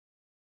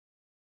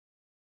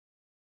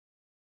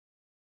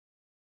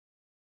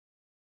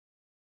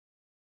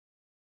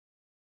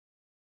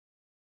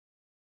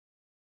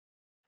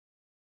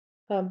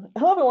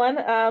Hello,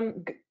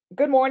 everyone.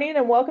 Good morning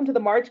and welcome to the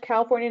March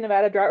California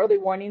Nevada Drought Early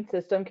Warning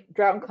System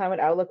Drought and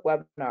Climate Outlook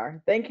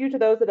Webinar. Thank you to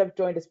those that have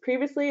joined us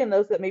previously and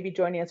those that may be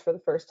joining us for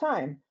the first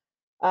time.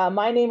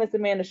 My name is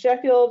Amanda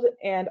Sheffield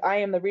and I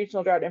am the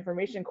Regional Drought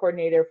Information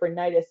Coordinator for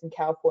NIDIS in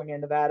California,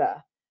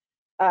 Nevada.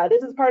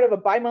 This is part of a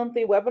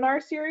bi-monthly webinar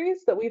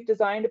series that we've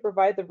designed to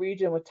provide the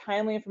region with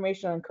timely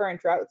information on current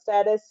drought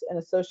status and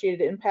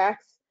associated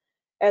impacts,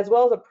 as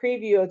well as a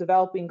preview of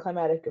developing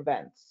climatic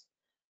events.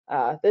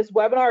 This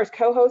webinar is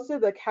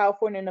co-hosted by the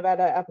California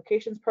Nevada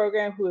Applications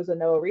Program, who is a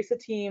NOAA RESA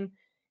team,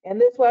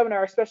 and this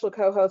webinar is special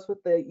co-host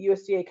with the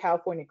USDA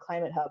California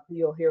Climate Hub, who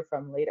you'll hear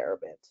from later a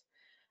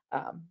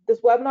bit.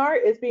 This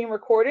webinar is being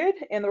recorded,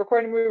 and the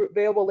recording will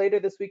be available later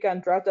this week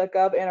on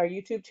drought.gov and our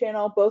YouTube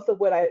channel, both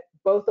of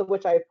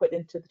which I put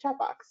into the chat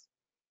box.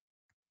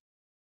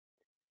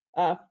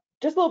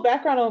 Just a little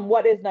background on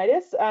what is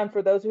NIDIS.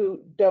 For those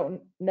who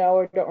don't know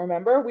or don't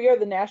remember, we are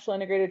the National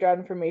Integrated Drought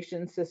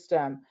Information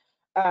System.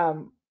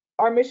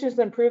 Our mission is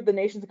to improve the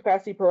nation's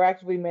capacity to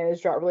proactively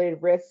manage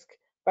drought-related risk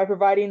by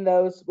providing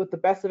those with the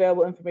best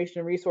available information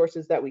and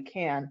resources that we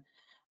can.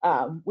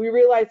 We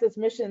realize this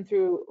mission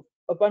through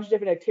a bunch of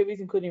different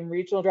activities, including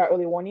regional drought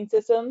early warning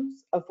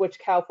systems, of which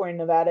California and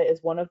Nevada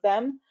is one of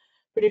them,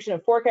 prediction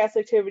and forecast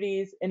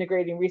activities,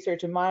 integrating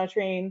research and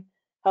monitoring,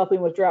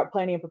 helping with drought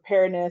planning and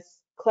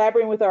preparedness,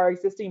 collaborating with our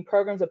existing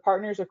programs and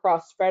partners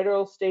across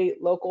federal,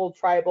 state, local,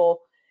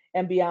 tribal,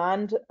 and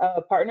beyond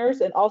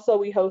partners. And also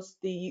we host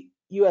the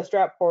US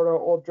Drought Portal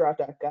or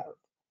drought.gov.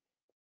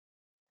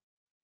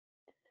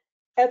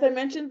 As I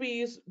mentioned,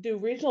 we do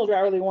regional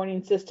drought early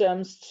warning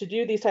systems to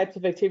do these types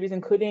of activities,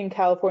 including in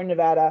California,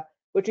 Nevada,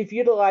 which we've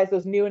utilized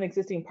those new and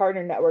existing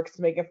partner networks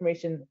to make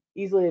information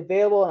easily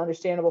available and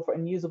understandable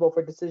and usable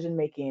for decision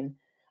making,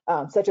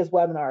 such as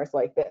webinars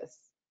like this.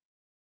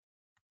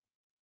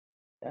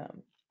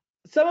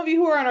 Some of you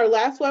who were on our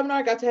last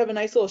webinar got to have a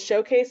nice little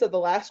showcase of the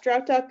last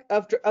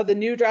of the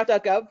new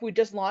drought.gov. We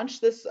just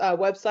launched this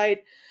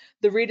website.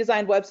 The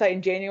redesigned website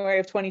in January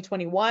of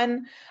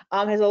 2021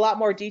 has a lot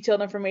more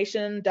detailed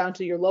information down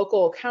to your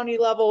local county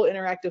level,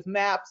 interactive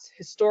maps,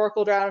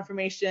 historical drought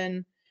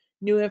information,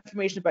 new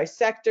information by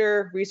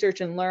sector,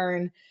 research and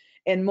learn,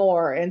 and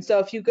more. And so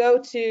if you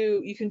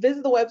you can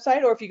visit the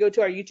website, or if you go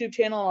to our YouTube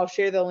channel, I'll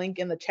share the link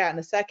in the chat in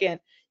a second,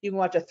 you can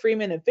watch a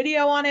 3-minute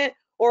video on it,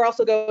 or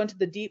also go into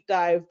the deep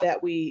dive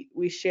that we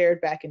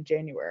shared back in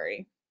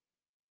January.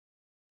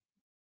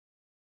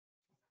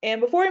 And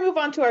before we move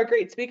on to our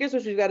great speakers,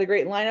 which we've got a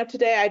great lineup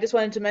today, I just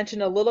wanted to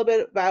mention a little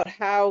bit about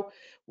how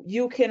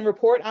you can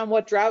report on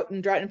what drought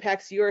and drought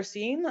impacts you are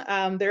seeing.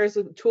 There's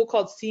a tool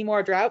called See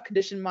More Drought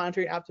Condition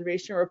Monitoring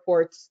Observation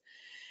Reports.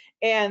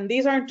 And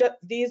these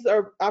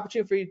are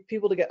opportunity for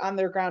people to get on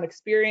their ground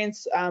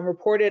experience,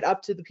 reported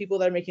up to the people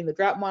that are making the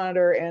drought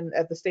monitor and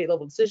at the state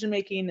level decision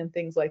making and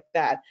things like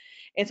that.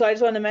 And so I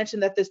just wanted to mention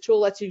that this tool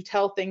lets you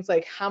tell things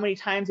like how many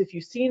times if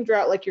you've seen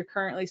drought like you're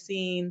currently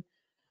seeing,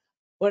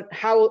 when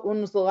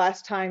was the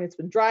last time it's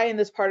been dry in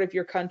this part of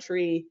your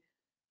country,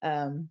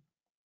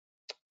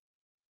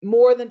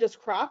 more than just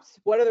crops.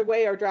 What other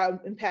way are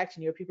drought impacting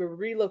you? Are people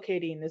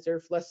relocating? Is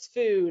there less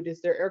food? Is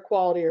there air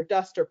quality or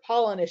dust or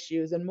pollen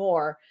issues and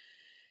more?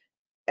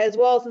 As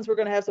well, since we're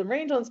going to have some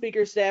rangeland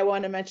speakers today, I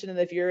want to mention that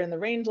if you're in the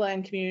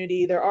rangeland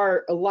community, there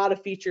are a lot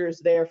of features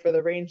there for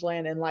the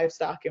rangeland and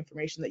livestock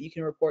information that you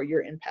can report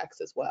your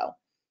impacts as well.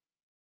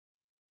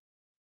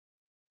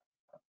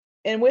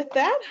 And with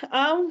that,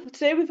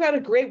 today we've got a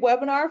great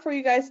webinar for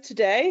you guys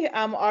today.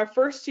 Our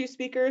first two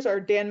speakers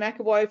are Dan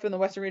McAvoy from the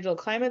Western Regional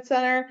Climate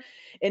Center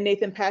and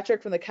Nathan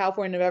Patrick from the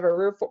California Nevada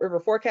River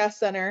Forecast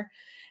Center.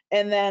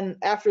 And then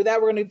after that,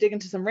 we're going to dig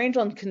into some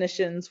rangeland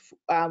conditions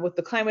with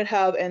the Climate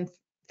Hub and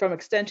from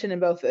extension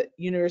in both the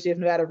University of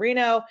Nevada,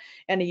 Reno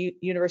and the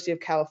University of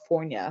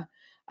California.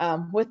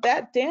 With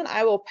that, Dan,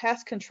 I will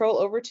pass control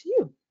over to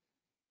you.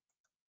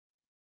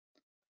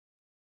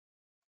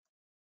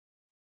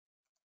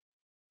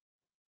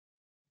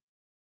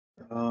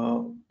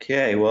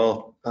 Okay,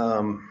 well,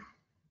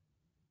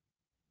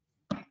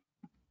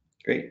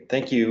 great.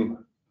 Thank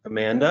you,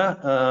 Amanda.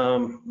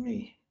 Let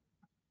me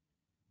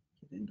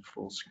get into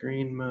full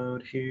screen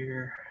mode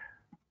here.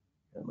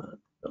 Come on.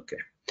 Okay.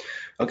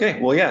 Okay,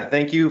 well, yeah,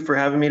 thank you for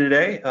having me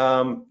today.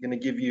 I'm going to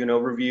give you an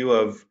overview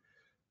of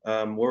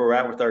where we're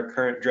at with our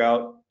current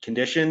drought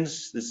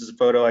conditions. This is a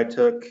photo I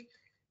took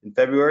in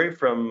February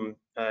from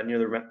near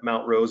the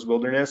Mount Rose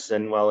Wilderness,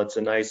 and while it's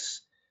a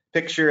nice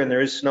picture and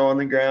there is snow on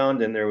the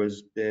ground and there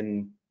was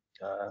been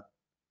at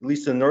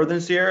least in the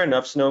Northern Sierra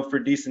enough snow for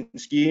decent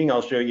skiing,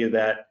 I'll show you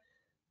that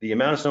the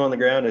amount of snow on the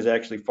ground is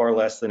actually far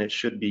less than it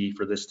should be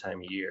for this time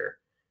of year.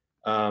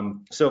 I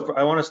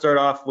want to start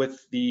off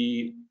with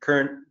the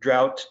current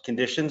drought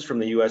conditions from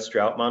the US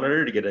Drought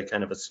Monitor to get a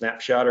kind of a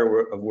snapshot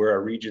of where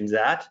our region's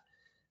at.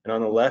 And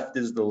on the left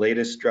is the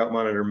latest Drought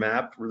Monitor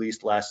map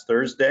released last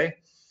Thursday.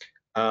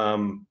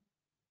 And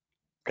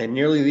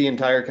nearly the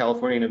entire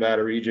California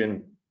Nevada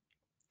region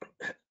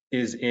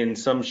is in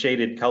some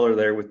shaded color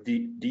there, with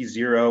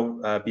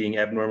D0 being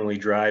abnormally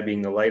dry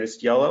being the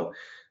lightest yellow.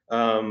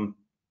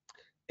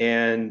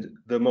 And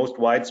the most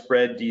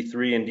widespread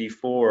D3 and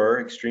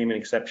D4 extreme and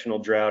exceptional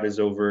drought is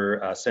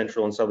over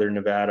central and southern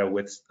Nevada,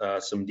 with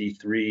some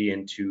D3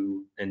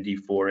 and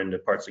D4 into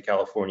parts of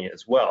California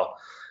as well.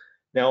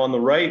 Now on the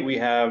right, we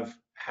have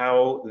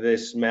how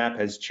this map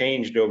has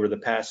changed over the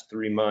past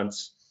 3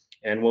 months.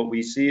 And what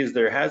we see is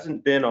there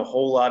hasn't been a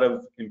whole lot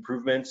of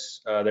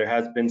improvements. There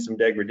has been some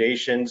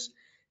degradations,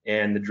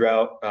 and the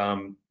drought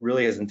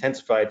really has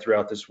intensified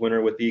throughout this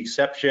winter, with the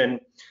exception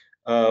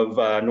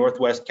of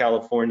Northwest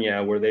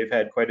California, where they've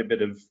had quite a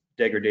bit of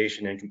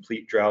degradation and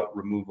complete drought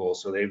removal.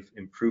 So they've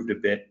improved a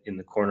bit in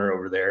the corner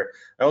over there.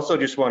 I also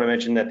just want to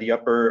mention that the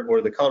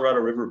the Colorado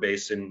River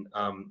Basin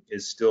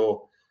is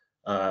still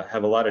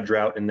have a lot of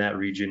drought in that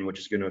region, which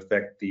is going to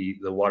affect the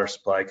water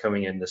supply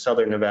coming into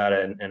southern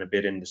Nevada and a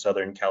bit into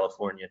southern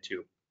California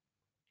too.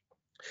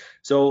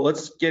 So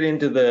let's get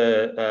into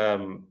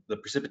the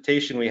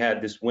precipitation we had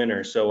this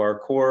winter. So our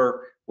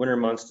core winter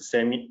months,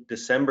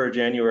 December,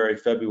 January,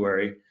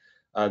 February,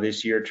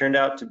 this year turned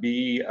out to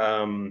be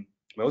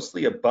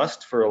mostly a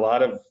bust for a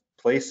lot of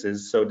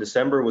places. So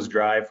December was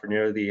dry for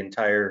nearly the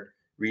entire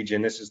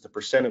region. This is the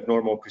percent of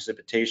normal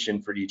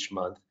precipitation for each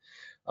month.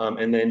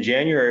 And then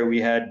January,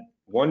 we had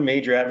one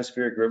major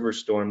atmospheric river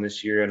storm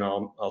this year, and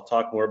I'll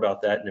talk more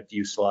about that in a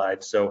few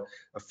slides. So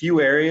a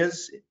few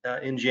areas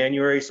in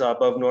January saw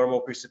above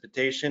normal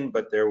precipitation,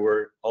 but there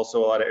were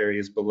also a lot of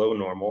areas below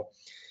normal.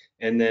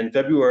 And then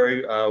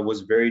February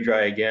was very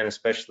dry again,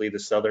 especially the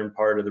southern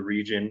part of the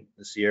region,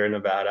 the Sierra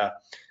Nevada.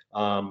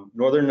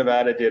 Northern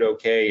Nevada did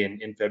okay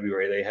in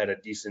February. They had a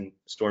decent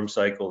storm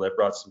cycle that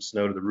brought some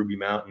snow to the Ruby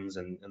Mountains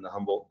and the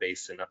Humboldt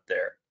Basin up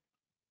there.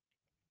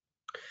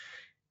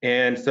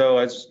 And so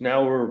as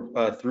now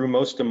we're through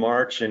most of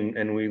March,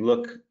 and we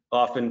look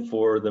often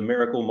for the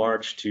miracle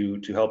March to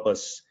help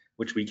us,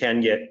 which we can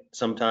get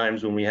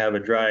sometimes when we have a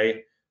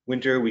dry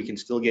winter. We can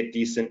still get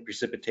decent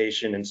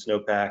precipitation and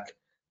snowpack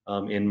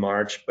in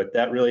March, but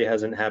that really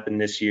hasn't happened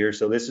this year.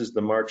 So this is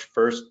the March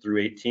 1st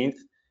through 18th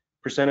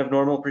percent of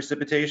normal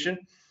precipitation,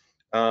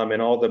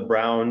 and all the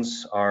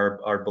browns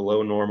are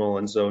below normal,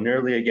 and so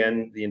nearly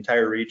again the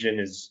entire region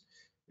is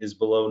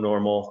below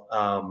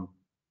normal.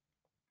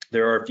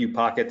 There are a few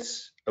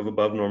pockets of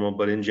above normal,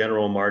 but in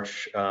general,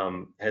 March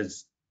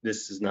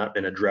this has not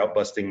been a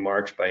drought-busting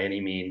March by any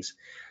means.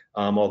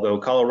 Although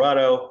the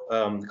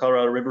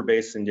Colorado River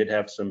Basin did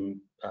have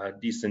some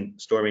decent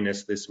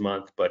storminess this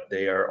month, but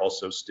they are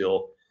also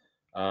still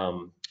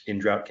in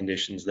drought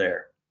conditions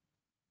there.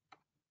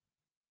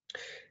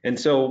 And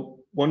so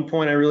one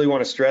point I really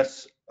want to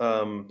stress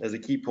as a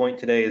key point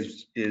today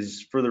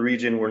is for the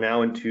region, we're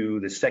now into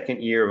the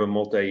second year of a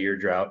multi-year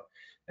drought.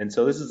 And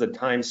so this is a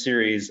time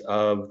series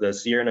of the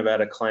Sierra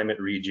Nevada climate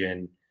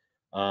region,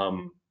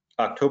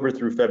 October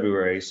through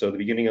February, so the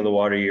beginning of the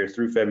water year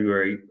through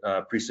February,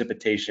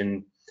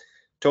 precipitation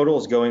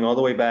totals going all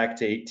the way back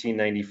to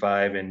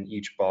 1895, and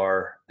each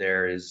bar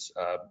there is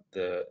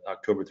the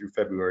October through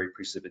February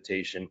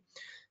precipitation.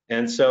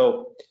 And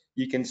so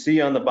you can see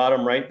on the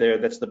bottom right there,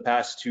 that's the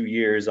past 2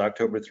 years,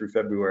 October through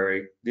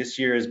February. This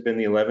year has been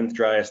the 11th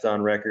driest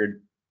on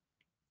record,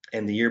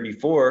 and the year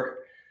before,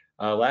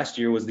 last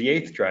year, was the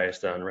 8th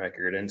driest on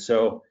record. And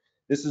so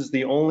this is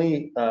the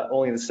only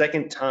the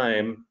second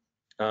time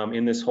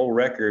in this whole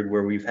record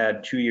where we've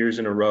had 2 years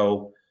in a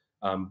row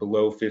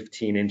below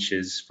 15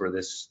 inches for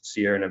this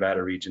Sierra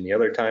Nevada region. The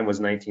other time was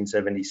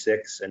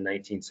 1976 and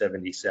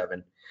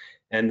 1977.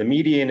 And the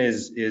median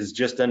is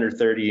just under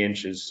 30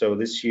 inches. So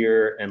this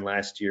year and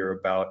last year,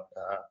 about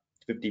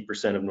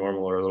 50% of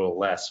normal or a little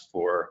less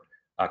for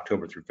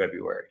October through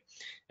February.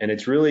 And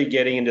it's really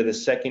getting into the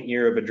second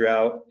year of a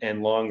drought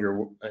and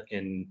longer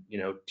in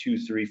 2,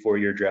 3, 4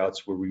 year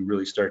droughts where we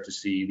really start to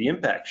see the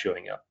impact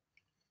showing up.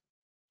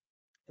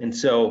 And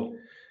so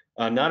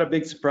not a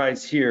big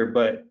surprise here,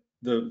 but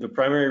the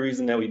primary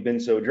reason that we've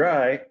been so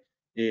dry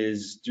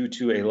is due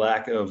to a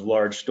lack of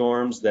large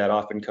storms that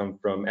often come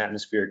from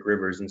atmospheric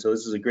rivers. And so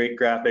this is a great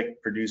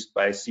graphic produced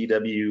by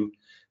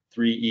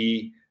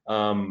CW3E.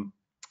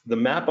 The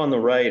map on the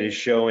right is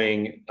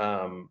showing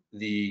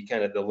the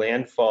kind of the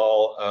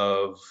landfall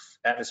of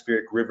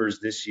atmospheric rivers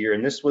this year,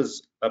 and this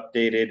was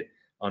updated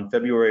on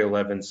February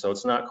 11th, so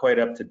it's not quite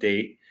up to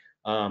date.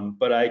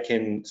 But I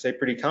can say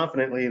pretty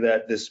confidently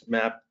that this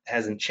map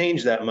hasn't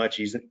changed that much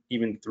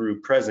even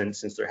through present,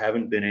 since there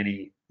haven't been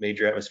any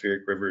major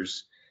atmospheric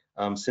rivers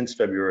since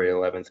February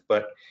 11th.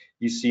 But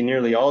you see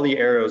nearly all the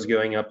arrows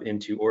going up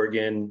into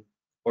Oregon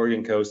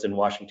coast and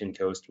Washington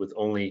coast, with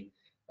only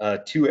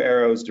 2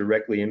 arrows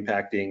directly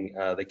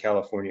impacting the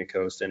California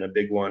coast, and a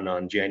big one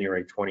on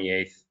January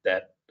 28th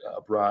that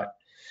brought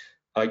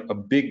a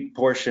big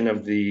portion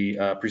of the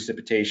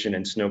precipitation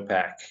and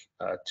snowpack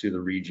to the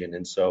region.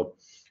 And so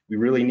we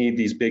really need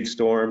these big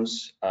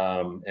storms,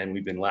 and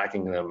we've been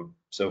lacking them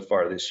so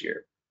far this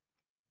year.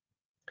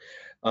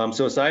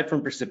 So aside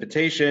from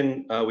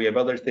precipitation, we have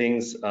other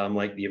things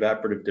like the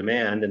evaporative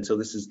demand. And so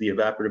this is the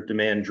evaporative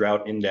demand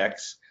drought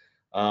index,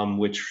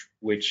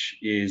 which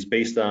is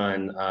based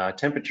on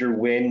temperature,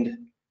 wind,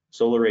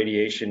 solar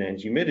radiation, and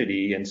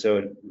humidity. And so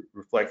it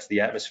reflects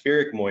the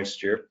atmospheric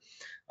moisture.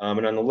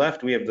 And on the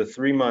left, we have the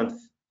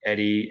 3-month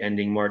eddy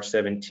ending March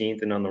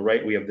 17th, and on the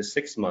right, we have the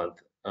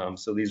 6-month.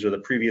 So these are the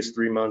previous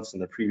 3 months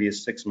and the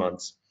previous 6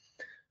 months.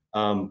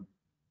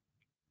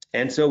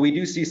 And so we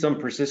do see some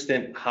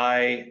persistent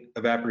high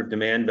evaporative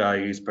demand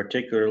values,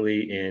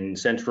 particularly in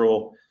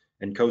central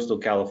and coastal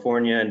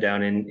California and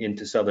down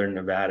into southern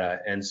Nevada.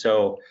 And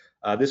so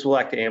this will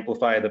act to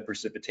amplify the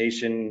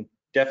precipitation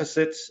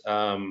deficits,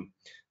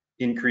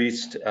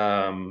 increased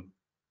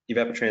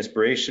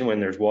evapotranspiration when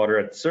there's water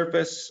at the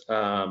surface,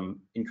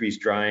 increased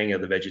drying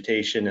of the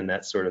vegetation, and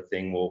that sort of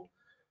thing will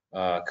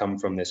come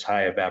from this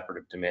high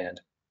evaporative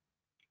demand.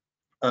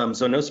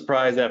 So no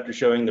surprise after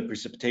showing the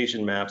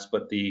precipitation maps,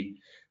 but the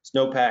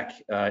snowpack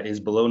is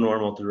below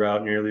normal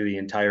throughout nearly the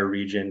entire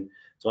region.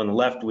 So on the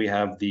left, we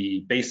have the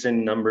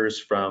basin numbers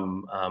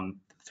from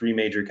 3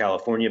 major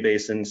California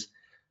basins.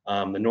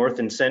 The north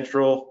and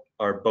central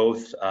are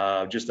both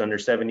just under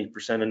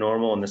 70% of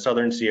normal, and the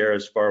southern Sierra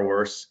is far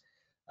worse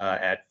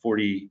at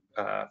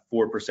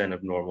 44%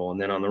 of normal.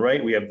 And then on the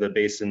right, we have the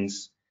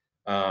basins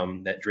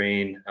that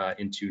drain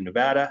into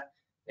Nevada,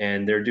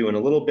 and they're doing a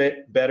little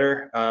bit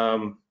better.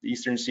 The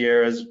eastern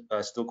Sierra is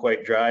still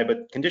quite dry,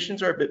 but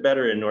conditions are a bit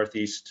better in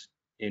northeast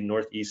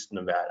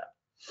Nevada.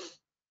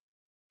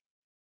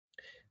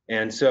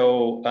 And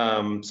so,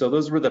 so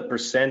those were the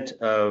percent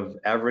of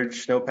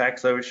average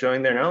snowpacks I was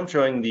showing there. Now I'm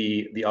showing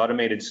the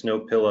automated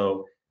snow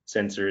pillow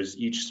sensors.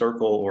 Each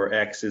circle or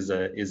X is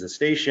a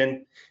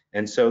station.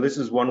 And so this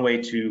is one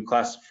way to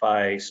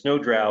classify snow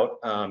drought.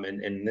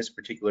 And in this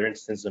particular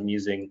instance, I'm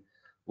using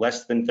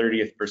less than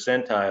 30th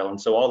percentile. And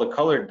so all the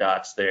colored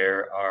dots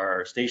there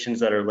are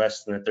stations that are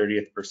less than the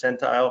 30th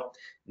percentile.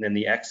 And then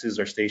the X's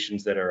are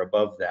stations that are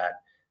above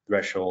that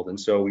threshold. And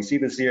so we see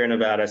the Sierra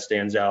Nevada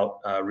stands out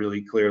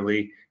really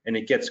clearly, and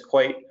it gets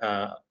quite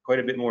a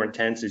bit more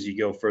intense as you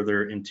go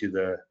further into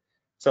the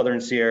southern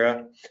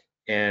Sierra.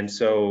 And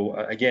so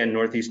again,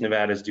 northeast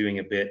Nevada is doing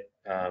a bit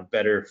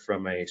better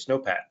from a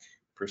snowpack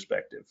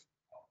perspective.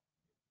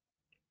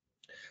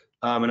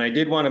 And I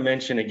did want to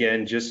mention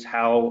again just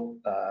how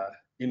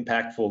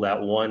impactful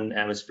that one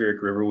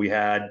atmospheric river we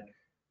had,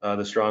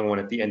 the strong one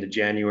at the end of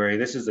January.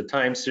 This is the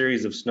time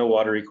series of snow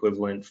water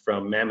equivalent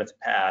from Mammoth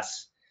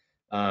Pass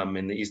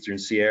in the eastern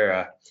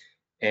Sierra.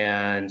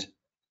 And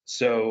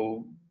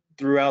so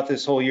throughout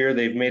this whole year,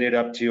 they've made it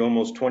up to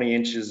almost 20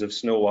 inches of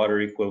snow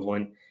water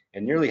equivalent,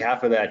 and nearly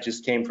half of that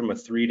just came from a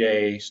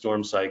 3-day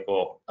storm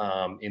cycle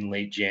in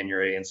late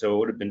January. And so it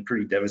would have been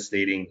pretty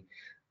devastating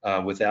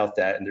without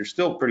that. And they're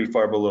still pretty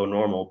far below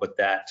normal, but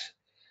that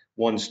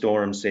one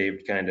storm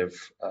saved kind of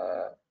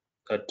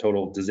a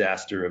total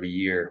disaster of a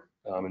year.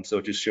 And so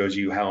it just shows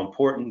you how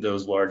important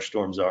those large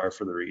storms are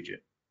for the region.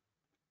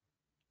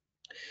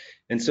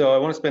 And so I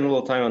want to spend a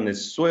little time on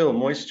this soil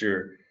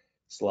moisture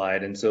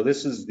slide. And so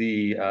this is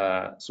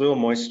the soil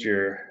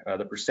moisture,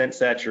 the percent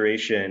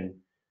saturation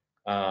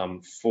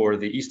for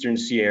the eastern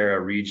Sierra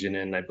region.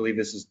 And I believe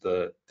this is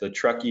the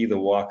Truckee, the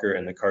Walker,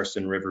 and the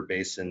Carson River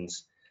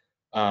basins.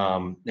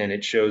 And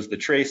it shows the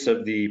trace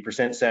of the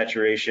percent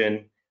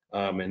saturation.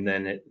 And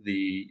then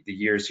the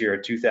years here are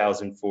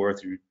 2004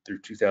 through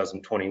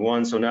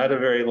 2021. So not a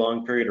very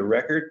long period of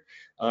record.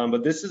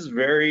 But this is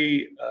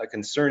very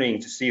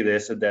concerning to see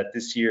this, that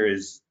this year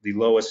is the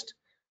lowest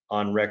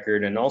on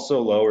record and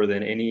also lower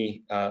than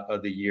any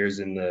of the years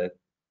in the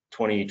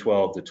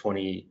 2012 to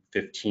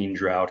 2015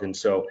 drought. And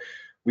so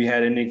we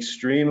had an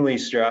extremely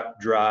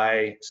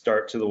dry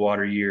start to the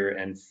water year,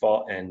 and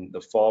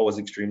the fall was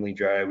extremely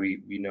dry.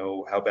 We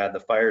know how bad the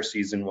fire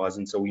season was,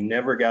 and so we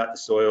never got the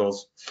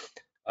soils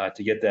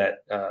to get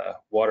that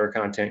water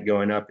content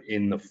going up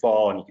in the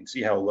fall, and you can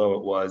see how low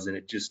it was, and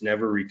it just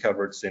never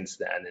recovered since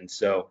then. And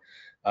so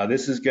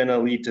this is going to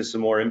lead to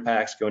some more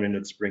impacts going into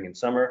the spring and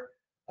summer,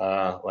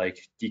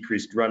 like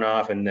decreased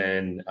runoff, and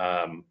then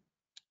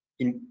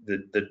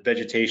the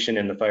vegetation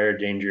and the fire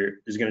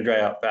danger is going to dry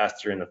out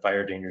faster, and the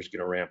fire danger is going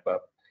to ramp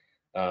up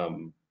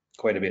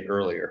quite a bit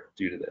earlier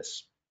due to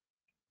this.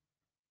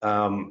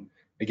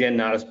 Again,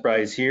 not a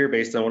surprise here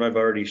based on what I've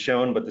already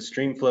shown, but the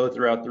stream flow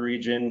throughout the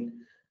region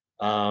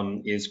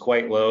is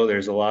quite low.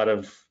 There's a lot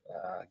of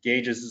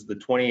gauges. This is the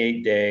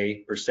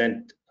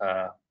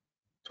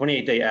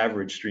 28-day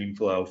average stream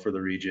flow for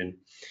the region,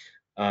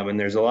 and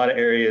there's a lot of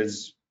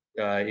areas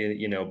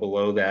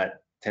below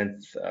that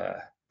 10th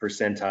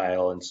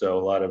percentile, and so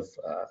a lot of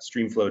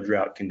stream flow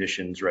drought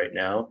conditions right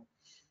now.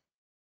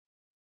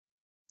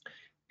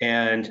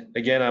 And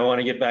again, I want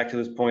to get back to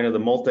this point of the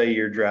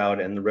multi-year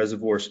drought, and the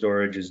reservoir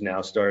storage is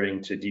now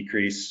starting to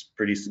decrease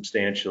pretty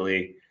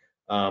substantially.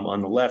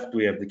 On the left,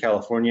 we have the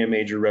California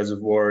major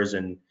reservoirs,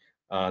 and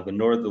the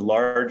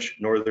large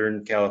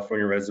northern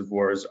California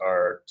reservoirs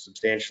are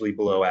substantially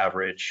below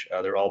average.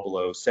 They're all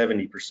below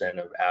 70%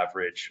 of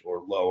average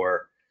or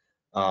lower.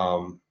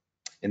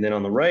 And then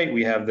on the right,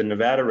 we have the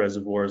Nevada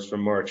reservoirs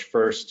from March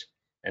 1st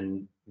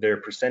and their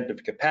percent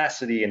of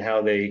capacity and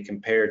how they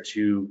compare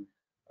to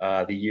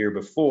the year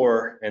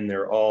before. And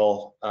they're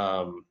all,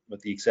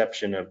 with the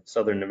exception of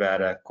southern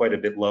Nevada, quite a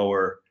bit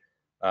lower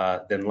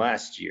than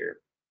last year.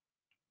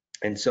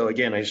 And so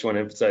again, I just want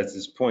to emphasize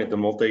this point, the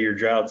multi-year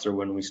droughts are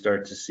when we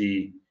start to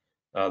see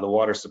the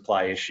water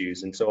supply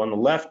issues. And so on the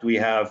left, we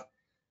have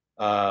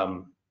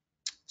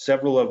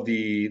several of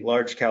the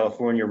large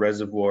California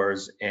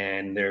reservoirs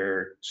and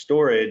their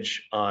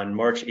storage on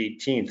March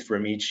 18th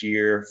from each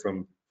year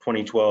from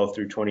 2012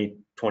 through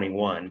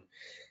 2021.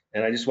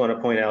 And I just want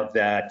to point out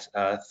that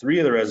 3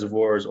 of the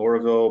reservoirs,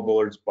 Oroville,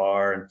 Bullard's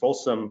Bar, and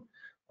Folsom,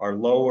 are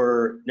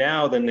lower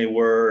now than they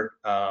were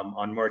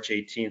on March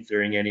 18th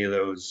during any of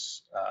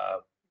those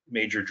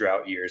major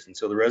drought years. And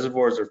so the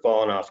reservoirs are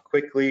falling off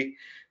quickly,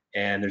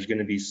 and there's going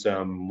to be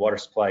some water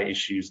supply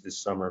issues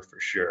this summer for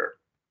sure.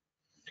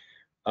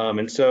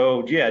 And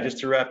so, yeah, just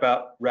to wrap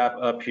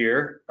up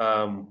here,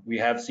 we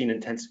have seen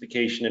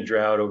intensification of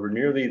drought over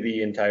nearly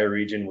the entire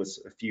region with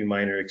a few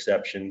minor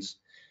exceptions.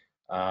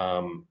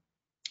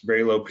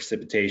 Very low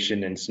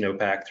precipitation and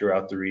snowpack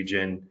throughout the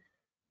region.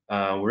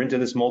 We're into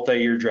this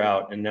multi-year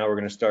drought, and now we're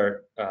going to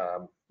start,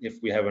 if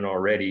we haven't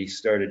already,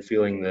 started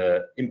feeling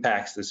the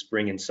impacts this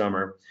spring and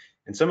summer.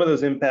 And some of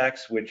those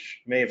impacts,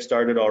 which may have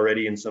started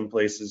already in some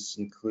places,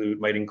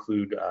 might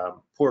include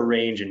poor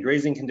range and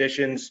grazing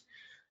conditions,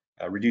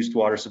 reduced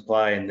water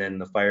supply, and then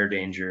the fire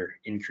danger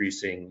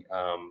increasing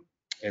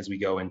as we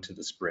go into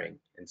the spring.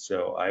 And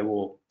so I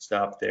will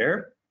stop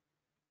there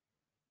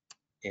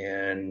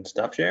and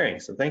stop sharing.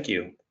 So thank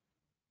you.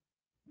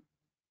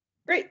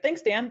 Great,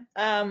 thanks, Dan.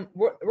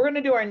 We're going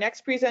to do our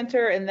next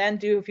presenter and then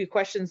do a few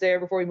questions there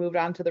before we move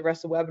on to the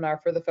rest of the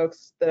webinar for the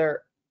folks that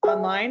are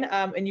online.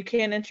 And you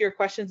can enter your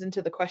questions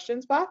into the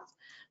questions box.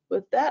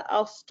 With that,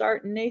 I'll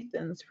start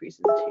Nathan's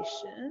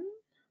presentation.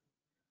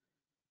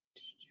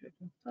 I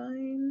can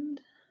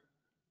find.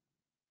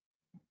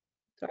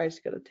 Sorry, I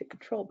just got to take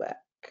control back.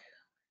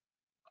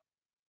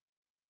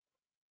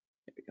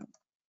 There we go.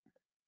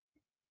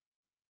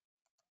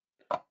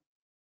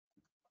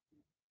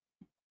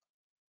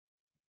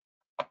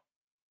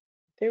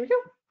 There we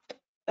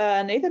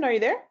go. Nathan, are you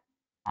there?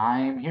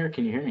 I'm here.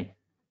 Can you hear me?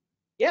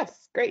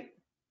 Yes, great.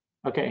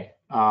 Okay,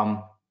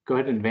 go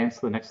ahead and advance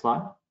to the next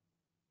slide.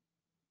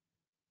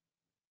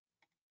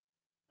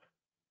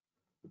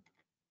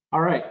 All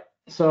right,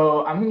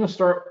 so I'm going to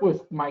start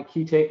with my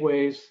key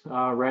takeaways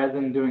rather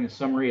than doing a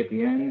summary at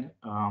the end.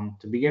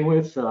 To begin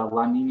with, La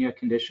Niña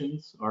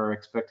conditions are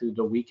expected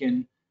to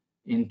weaken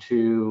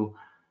into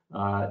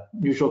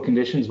neutral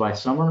conditions by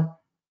summer.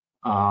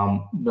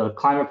 The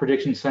Climate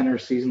Prediction Center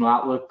seasonal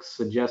outlook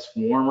suggests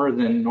warmer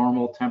than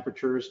normal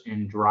temperatures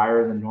and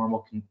drier than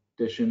normal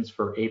conditions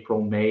for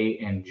April, May,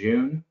 and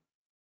June.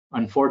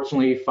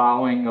 Unfortunately,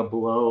 following a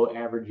below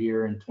average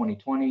year in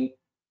 2020,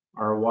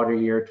 our water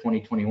year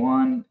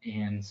 2021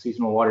 and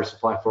seasonal water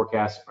supply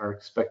forecasts are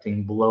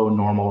expecting below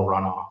normal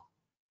runoff.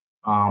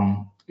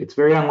 It's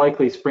very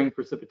unlikely spring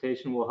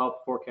precipitation will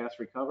help forecasts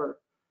recover.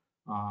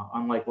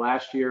 Unlike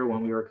last year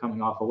when we were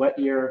coming off a wet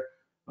year,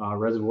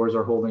 reservoirs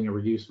are holding a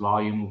reduced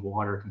volume of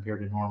water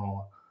compared to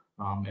normal,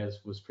 as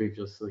was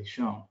previously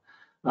shown.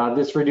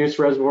 This reduced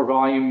reservoir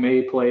volume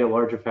may play a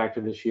larger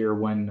factor this year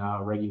when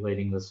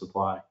regulating the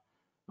supply.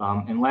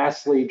 And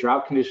lastly,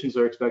 drought conditions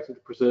are expected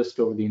to persist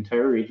over the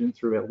entire region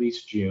through at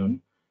least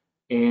June,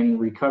 and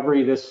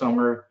recovery this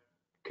summer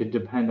could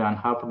depend on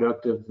how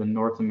productive the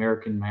North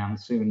American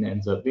monsoon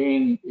ends up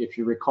being. If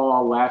you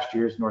recall, last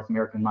year's North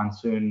American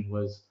monsoon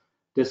was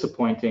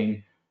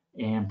disappointing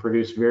and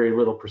produced very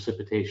little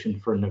precipitation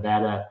for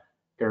Nevada,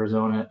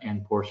 Arizona,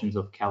 and portions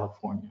of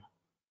California.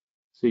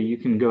 So you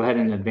can go ahead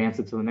and advance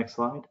it to the next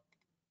slide.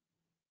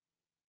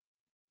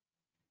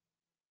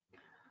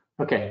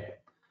 Okay,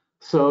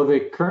 so the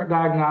current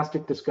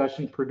diagnostic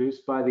discussion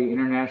produced by the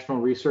International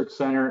Research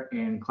Center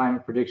and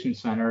Climate Prediction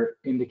Center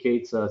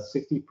indicates a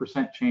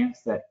 60%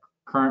 chance that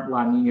current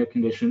La Niña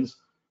conditions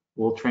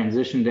will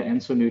transition to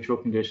ENSO neutral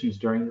conditions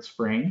during the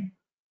spring.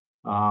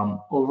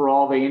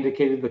 Overall, they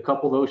indicated the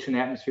coupled ocean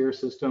atmosphere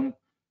system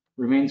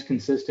remains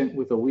consistent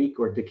with a weak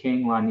or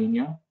decaying La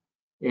Niña.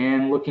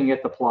 And looking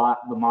at the plot,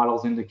 the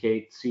models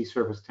indicate sea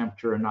surface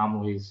temperature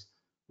anomalies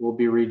will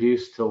be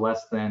reduced to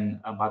less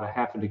than about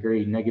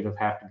negative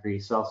half degree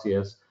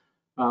Celsius,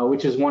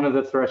 which is one of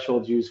the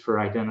thresholds used for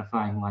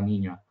identifying La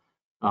Niña.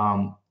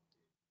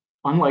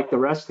 Unlike the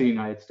rest of the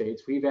United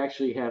States, we've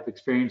actually have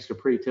experienced a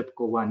pretty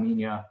typical La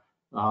Niña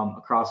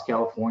across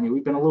California.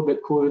 We've been a little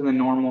bit cooler than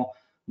normal,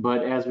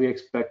 but as we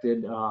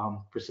expected,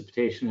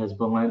 precipitation has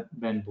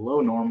been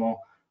below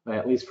normal,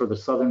 at least for the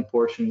southern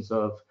portions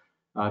of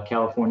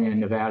California and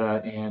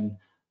Nevada, and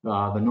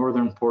the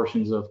northern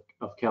portions of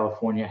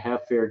California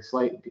have fared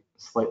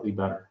slightly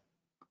better.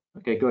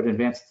 Okay, go ahead and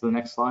advance to the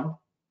next slide.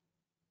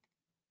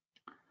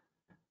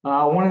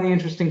 One of the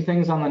interesting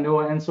things on the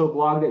NOAA ENSO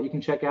blog that you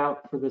can check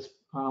out for this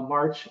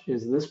March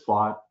is this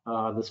plot.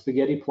 The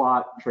spaghetti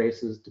plot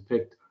traces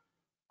depict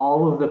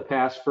all of the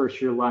past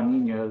first-year La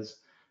Niñas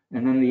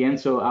and then the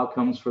ENSO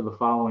outcomes for the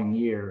following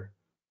year.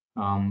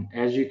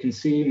 As you can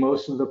see,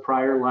 most of the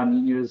prior La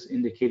Niñas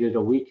indicated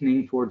a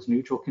weakening towards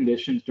neutral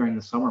conditions during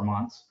the summer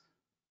months,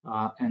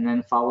 and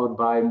then followed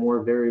by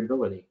more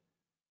variability.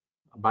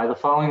 By the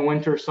following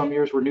winter, some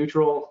years were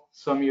neutral,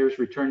 some years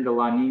returned to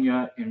La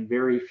Nina, and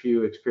very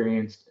few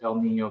experienced El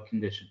Nino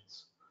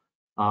conditions.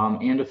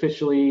 And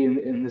officially,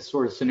 in this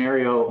sort of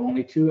scenario,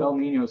 only 2 El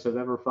Ninos have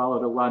ever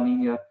followed a La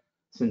Nina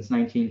since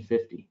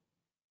 1950.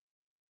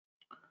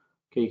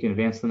 Okay, you can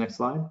advance to the next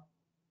slide.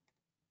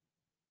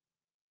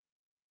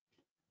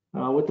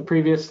 With the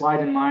previous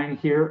slide in mind,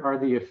 here are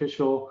the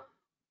official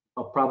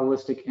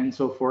probabilistic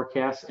ENSO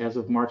forecasts as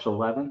of March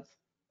 11th.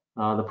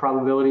 The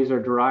probabilities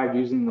are derived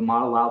using the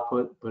model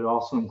output, but it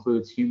also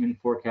includes human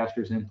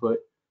forecasters' input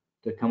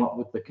to come up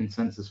with the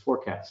consensus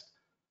forecast.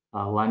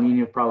 La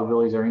Nina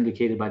probabilities are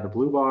indicated by the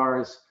blue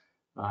bars,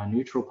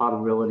 neutral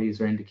probabilities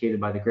are indicated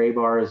by the gray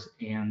bars,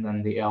 and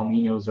then the El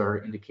Ninos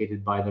are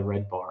indicated by the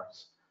red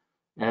bars.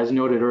 As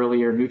noted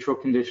earlier, neutral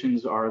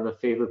conditions are the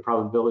favored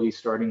probability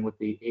starting with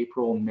the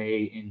April,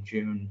 May, and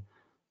June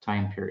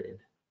time period.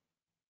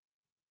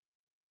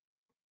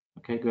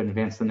 Okay, go ahead and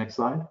advance to the next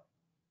slide.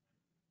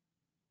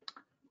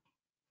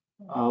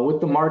 With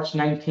the March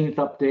 19th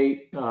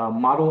update,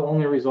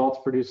 model-only results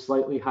produce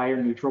slightly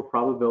higher neutral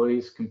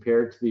probabilities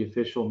compared to the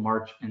official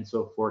March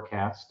ENSO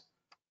forecast.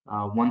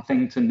 One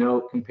thing to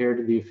note compared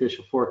to the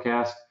official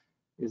forecast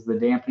is the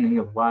dampening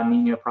of La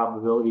Nina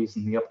probabilities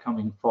in the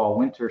upcoming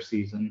fall-winter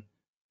season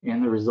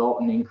and the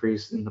resultant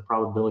increase in the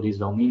probabilities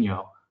of El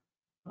Nino.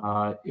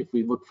 If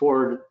we look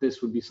forward,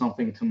 this would be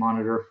something to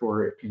monitor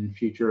for in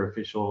future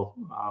official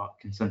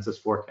consensus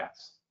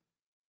forecasts.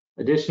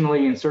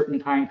 Additionally, in certain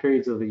time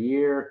periods of the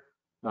year,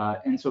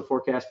 ENSO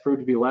forecasts prove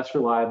to be less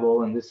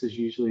reliable, and this is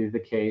usually the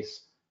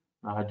case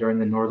during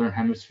the Northern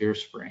Hemisphere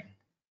spring.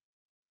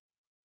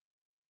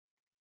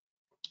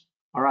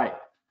 All right,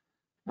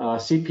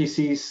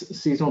 CPC's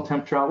seasonal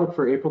temperature outlook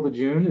for April to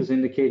June is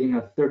indicating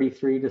a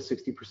 33 to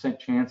 60%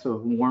 chance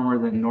of warmer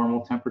than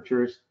normal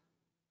temperatures.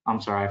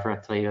 I'm sorry, I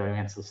forgot to tell you to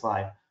advance the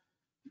slide.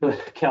 The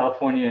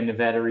California and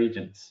Nevada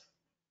regions.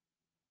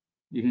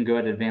 You can go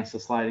ahead and advance the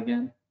slide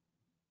again.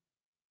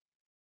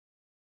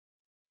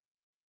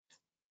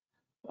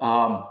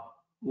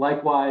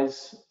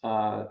 Likewise,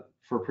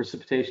 for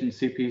precipitation,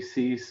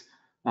 CPC's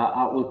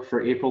outlook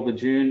for April to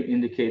June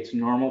indicates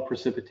normal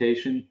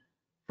precipitation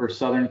for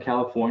Southern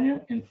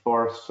California and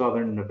far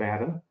Southern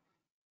Nevada.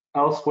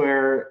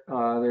 Elsewhere,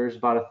 there's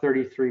about a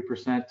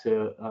 33%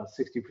 to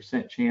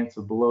 60% chance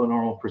of below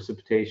normal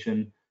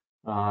precipitation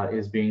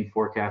is being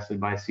forecasted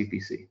by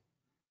CPC.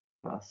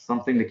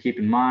 Something to keep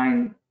in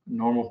mind,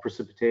 normal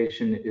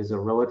precipitation is a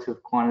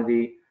relative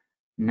quantity.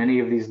 Many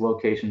of these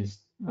locations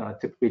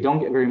typically don't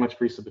get very much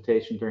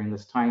precipitation during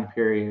this time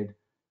period.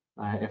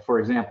 For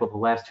example, the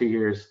last 2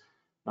 years,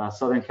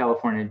 Southern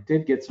California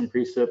did get some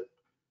precip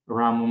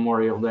around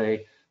Memorial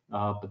Day,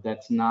 but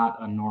that's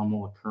not a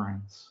normal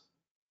occurrence.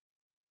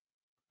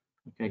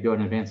 Okay, go ahead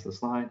and advance the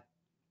slide.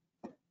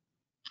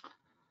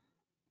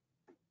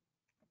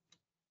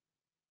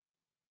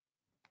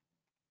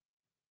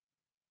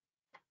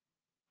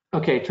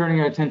 Okay,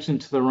 turning our attention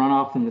to the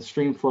runoff and the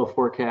stream flow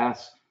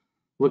forecast,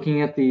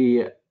 looking at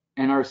the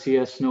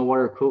NRCS snow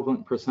water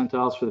equivalent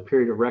percentiles for the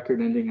period of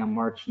record ending on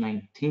March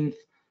 19th.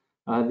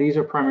 These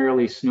are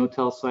primarily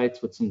SNOTEL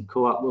sites with some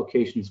co-op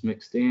locations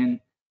mixed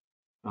in.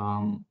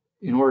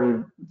 In order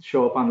to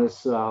show up on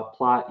this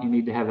plot, you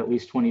need to have at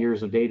least 20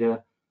 years of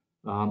data,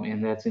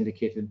 and that's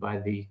indicated by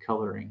the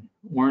coloring.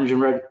 Orange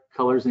and red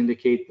colors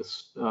indicate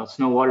the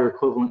snow water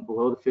equivalent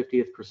below the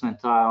 50th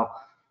percentile,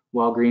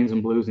 while greens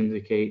and blues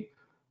indicate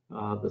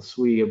the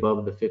SWE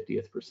above the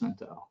 50th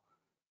percentile.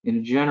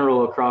 In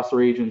general, across the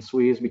region,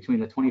 SWE is between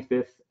the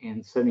 25th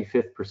and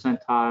 75th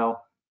percentile,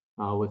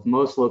 with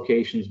most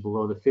locations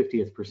below the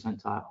 50th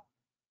percentile.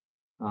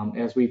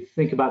 As we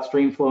think about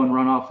stream flow and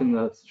runoff in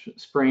the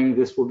spring,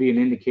 this will be an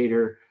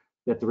indicator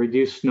that the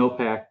reduced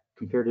snowpack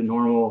compared to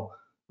normal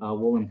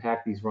will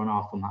impact these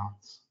runoff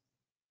amounts.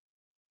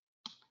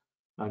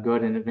 Go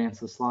ahead and advance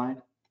the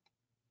slide.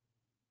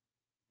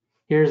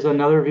 Here's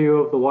another view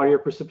of the water year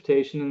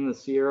precipitation in the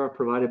Sierra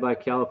provided by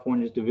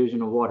California's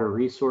Division of Water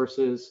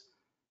Resources.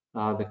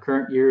 The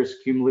current year's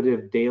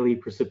cumulative daily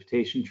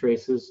precipitation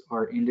traces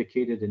are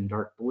indicated in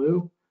dark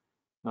blue.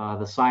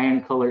 The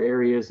cyan color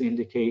areas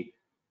indicate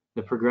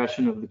the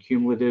progression of the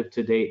cumulative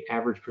to date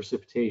average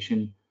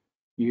precipitation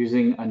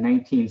using a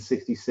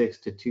 1966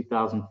 to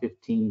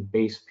 2015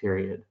 base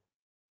period.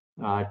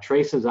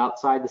 Traces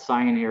outside the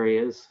cyan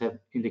areas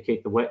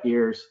indicate the wet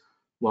years,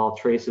 while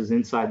traces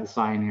inside the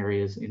cyan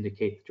areas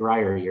indicate the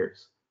drier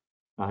years.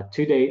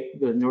 To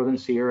date, the Northern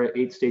Sierra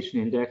 8-station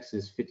index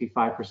is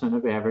 55%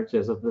 of average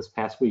as of this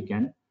past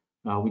weekend.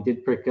 We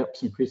did pick up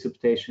some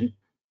precipitation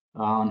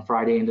on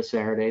Friday into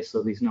Saturday,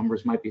 so these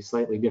numbers might be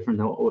slightly different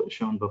than what was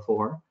shown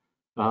before.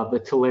 The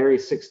Tulare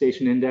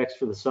 6-station index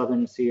for the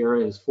Southern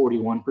Sierra is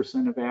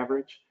 41% of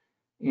average.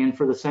 And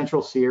for the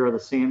Central Sierra, the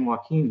San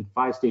Joaquin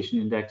 5-station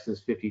index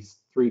is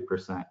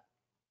 53%.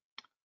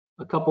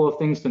 A couple of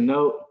things to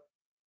note.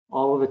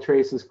 All of the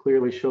traces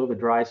clearly show the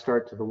dry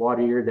start to the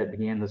water year that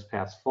began this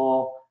past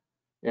fall.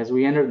 As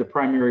we entered the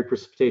primary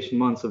precipitation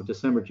months of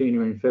December,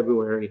 January, and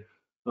February,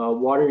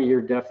 water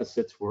year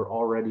deficits were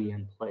already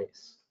in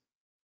place.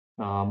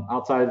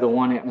 Outside of the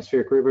one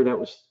atmospheric river that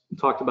was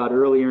talked about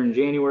earlier in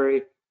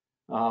January,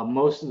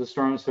 most of the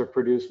storms have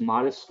produced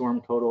modest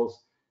storm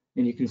totals.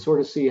 And you can sort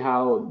of see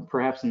how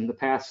perhaps in the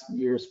past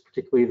years,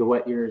 particularly the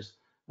wet years,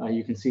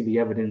 you can see the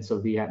evidence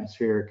of the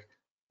atmospheric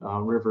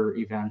river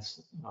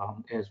events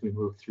as we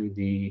move through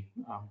the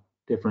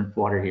different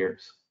water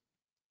years.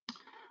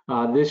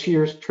 This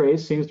year's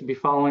trace seems to be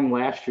following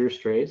last year's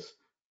trace,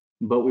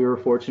 but we were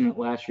fortunate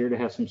last year to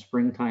have some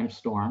springtime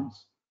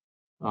storms,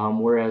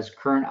 whereas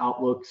current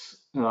outlooks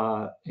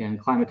and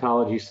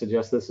climatology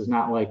suggest this is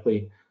not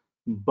likely,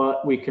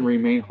 but we can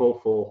remain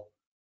hopeful,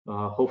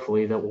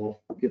 hopefully that we'll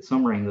get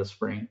some rain this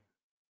spring.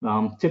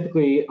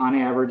 Typically, on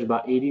average,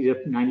 about 80 to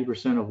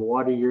 90% of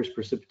water year's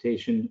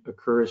precipitation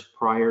occurs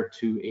prior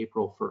to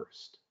April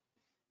 1st.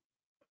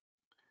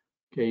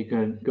 Okay, you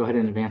can go ahead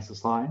and advance the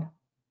slide.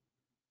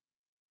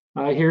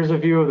 Here's a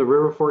view of the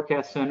River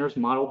Forecast Center's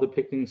model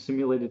depicting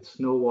simulated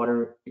snow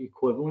water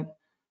equivalent.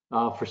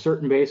 For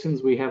certain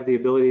basins, we have the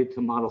ability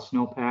to model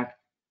snowpack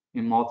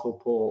in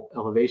multiple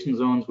elevation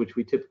zones, which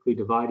we typically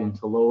divide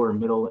into lower,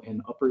 middle,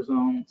 and upper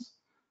zones.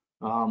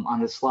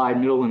 On this slide,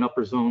 middle and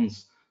upper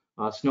zones,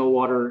 snow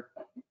water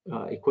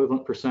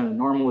equivalent percent of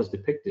normal is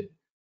depicted.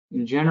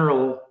 In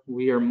general,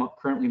 we are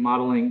currently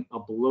modeling a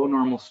below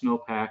normal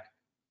snowpack,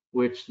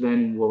 which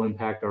then will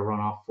impact our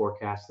runoff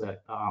forecast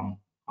that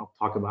I'll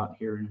talk about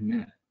here in a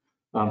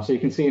minute. So you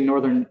can see in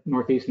northern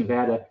northeast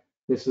Nevada,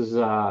 this is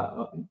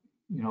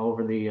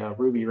over the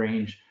Ruby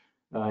Range.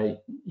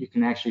 You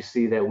can actually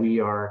see that we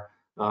are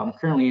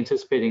currently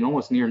anticipating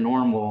almost near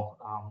normal,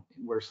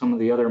 where some of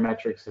the other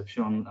metrics have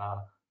shown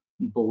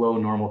below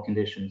normal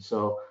conditions.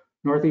 So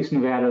Northeast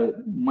Nevada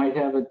might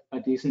have a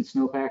decent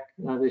snowpack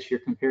this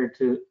year compared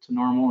to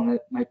normal, and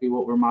that might be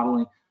what we're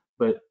modeling.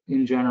 But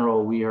in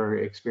general, we are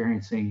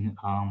experiencing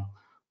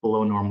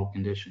below normal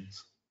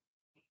conditions.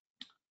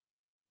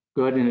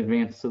 Go ahead and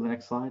advance to the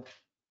next slide.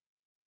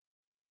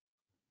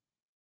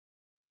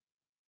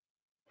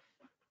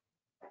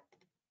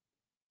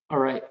 All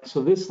right,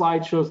 so this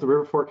slide shows the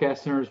River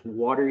Forecast Center's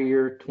water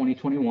year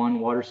 2021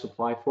 water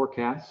supply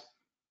forecast.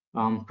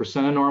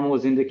 Percent of normal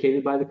is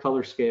indicated by the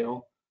color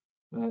scale.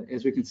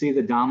 As we can see,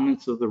 the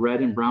dominance of the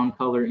red and brown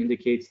color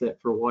indicates that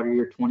for water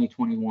year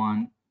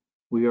 2021,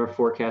 we are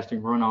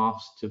forecasting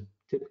runoffs to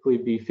typically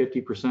be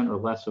 50% or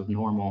less of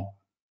normal.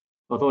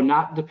 Although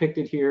not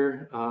depicted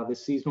here, the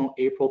seasonal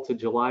April to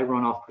July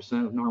runoff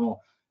percent of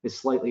normal is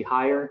slightly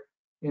higher.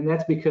 And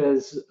that's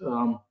because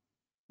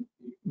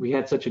we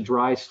had such a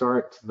dry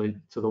start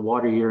to the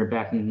water year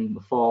back in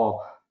the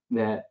fall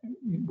that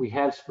we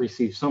have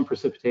received some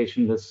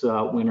precipitation this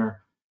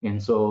winter.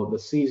 And so the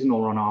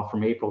seasonal runoff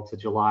from April to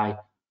July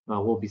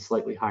will be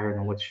slightly higher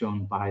than what's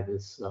shown by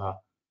this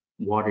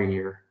water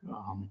year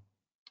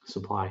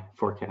supply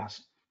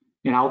forecast.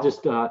 And I'll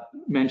just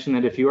mention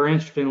that if you are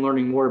interested in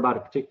learning more about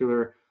a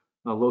particular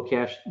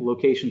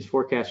location's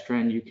forecast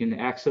trend, you can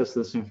access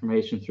this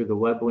information through the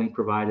web link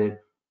provided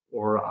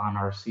or on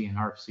our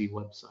CNRFC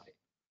website.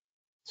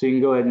 So you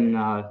can go ahead and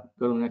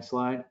go to the next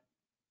slide.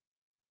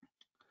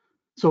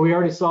 So we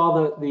already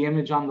saw the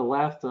image on the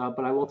left,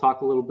 but I will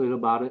talk a little bit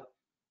about it.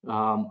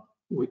 On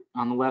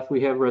the left,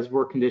 we have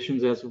reservoir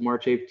conditions as of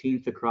March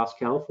 18th across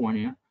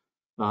California.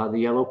 The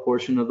yellow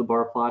portion of the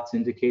bar plots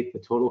indicate the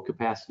total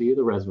capacity of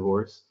the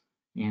reservoirs,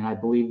 and I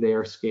believe they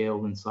are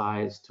scaled in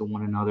size to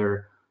one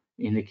another,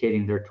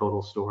 indicating their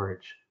total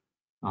storage.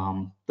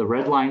 The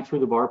red line through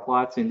the bar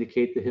plots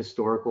indicate the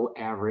historical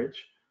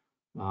average.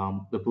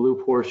 The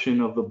blue portion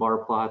of the bar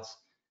plots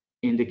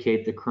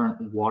indicate the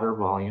current water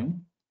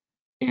volume.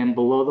 And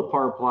below the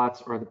bar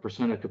plots are the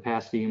percent of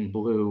capacity in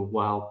blue,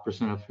 while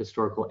percent of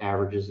historical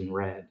averages in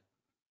red.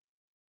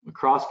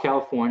 Across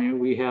California,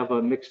 we have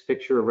a mixed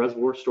picture of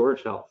reservoir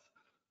storage health.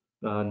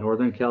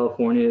 Northern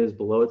California is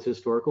below its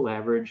historical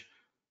average,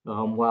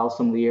 while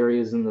some of the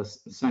areas in the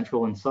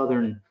central and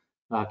southern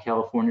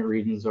California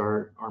regions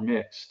are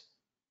mixed.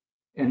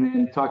 And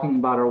then talking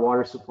about our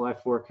water supply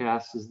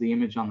forecast is the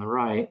image on the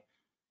right.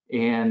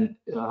 And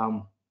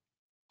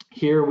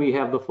here we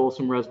have the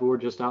Folsom Reservoir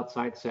just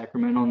outside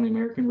Sacramento in the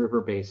American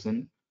River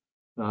Basin.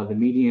 The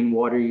median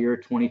water year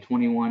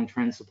 2021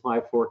 trend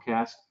supply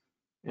forecast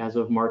as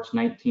of March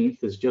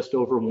 19th is just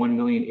over 1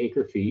 million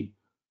acre feet,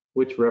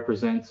 which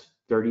represents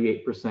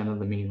 38% of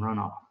the mean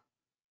runoff.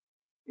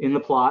 In the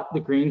plot,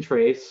 the green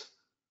trace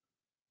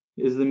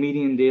is the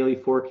median daily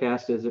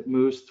forecast as it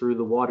moves through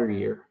the water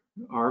year.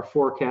 Our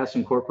forecasts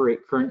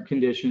incorporate current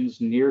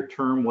conditions,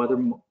 near-term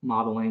weather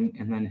modeling,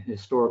 and then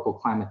historical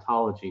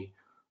climatology.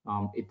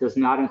 It does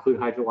not include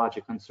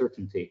hydrologic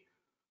uncertainty.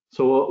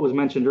 So what was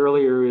mentioned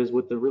earlier is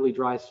with the really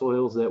dry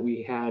soils that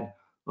we had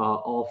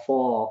all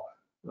fall,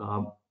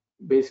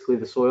 basically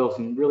the soils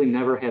really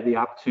never had the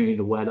opportunity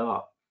to wet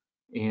up.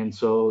 And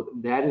so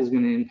that is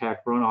going to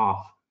impact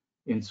runoff.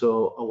 And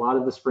so a lot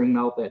of the spring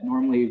melt that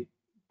normally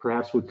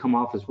perhaps would come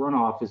off as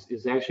runoff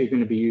is actually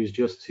going to be used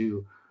just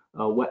to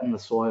wetten the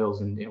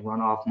soils, and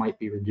runoff might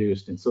be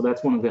reduced. And so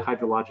that's one of the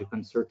hydrologic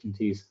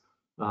uncertainties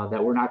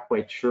that we're not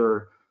quite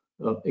sure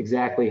of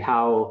exactly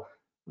how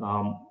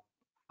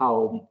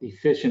how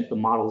efficient the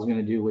model is going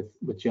to do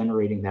with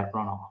generating that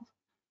runoff.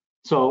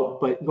 So,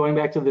 but going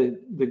back to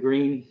the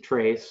green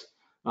trace,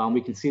 we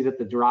can see that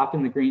the drop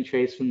in the green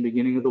trace from the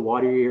beginning of the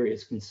water year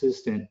is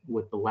consistent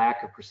with the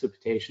lack of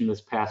precipitation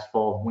this past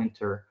fall and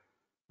winter.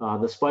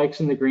 The spikes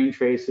in the green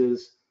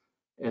traces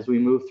as we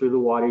move through the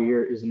water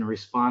year is in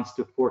response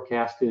to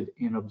forecasted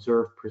and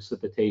observed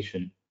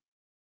precipitation.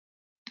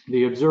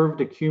 The observed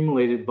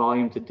accumulated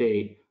volume to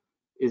date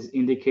is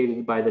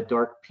indicated by the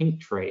dark pink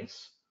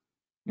trace.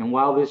 And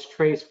while this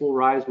trace will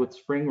rise with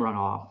spring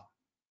runoff,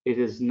 it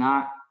is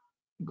not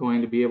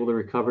going to be able to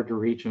recover to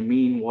reach a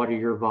mean water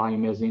year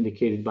volume as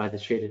indicated by the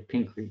shaded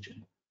pink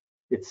region.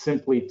 It's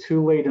simply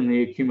too late in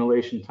the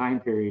accumulation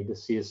time period to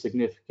see a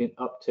significant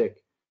uptick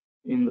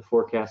in the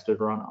forecasted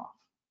runoff.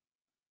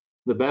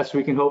 The best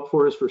we can hope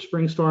for is for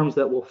spring storms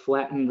that will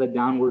flatten the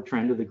downward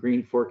trend of the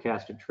green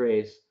forecasted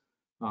trace.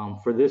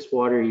 For this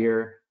water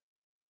year,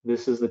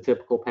 this is the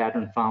typical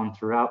pattern found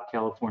throughout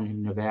California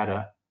and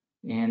Nevada.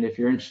 And if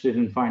you're interested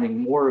in finding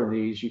more of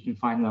these, you can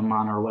find them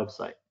on our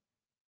website.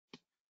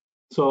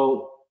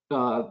 So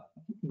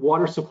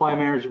water supply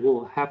managers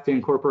will have to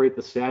incorporate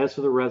the status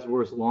of the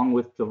reservoirs along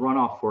with the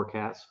runoff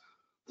forecast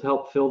to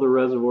help fill the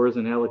reservoirs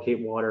and allocate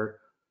water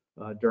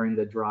during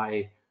the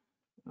dry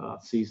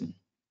season.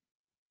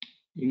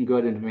 You can go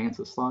ahead and advance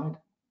the slide.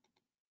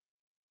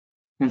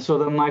 And so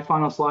then my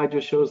final slide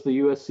just shows the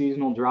U.S.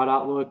 seasonal drought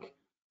outlook.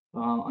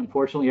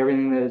 Unfortunately,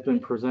 everything that has been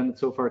presented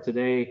so far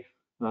today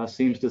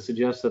seems to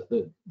suggest that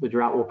the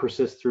drought will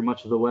persist through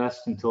much of the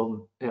West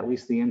until at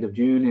least the end of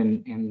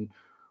June, and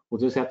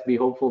we'll just have to be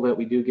hopeful that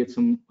we do get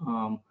some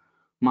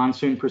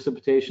monsoon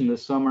precipitation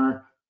this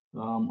summer.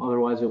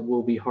 Otherwise, it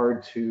will be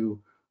hard to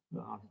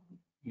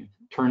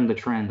turn the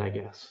trend, I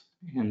guess.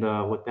 And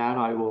with that,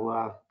 I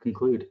will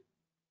conclude.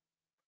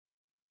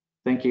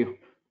 Thank you.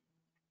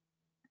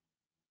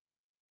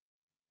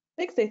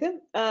 Thanks,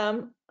 Nathan.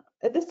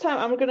 At this time,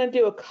 I'm going to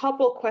do a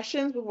couple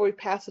questions before we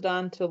pass it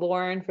on to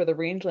Lauren for the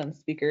rangeland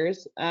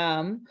speakers.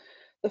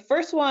 The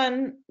first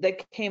one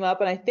that came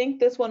up, and I think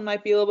this one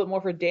might be a little bit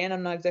more for Dan,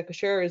 I'm not exactly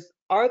sure, is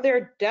are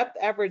there depth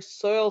average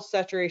soil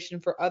saturation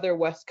for other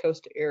West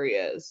Coast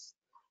areas?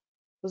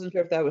 Wasn't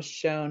sure if that was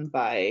shown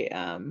by,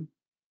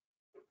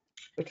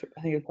 which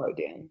I think it was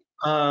probably Dan.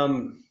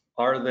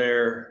 Are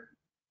there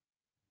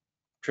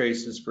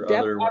traces for depth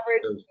other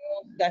average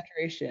soil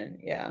saturation?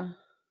 Yeah.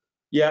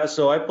 Yeah,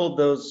 so I pulled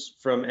those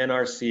from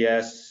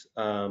NRCS,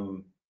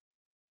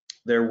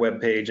 their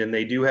webpage, and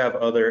they do have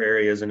other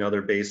areas and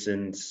other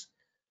basins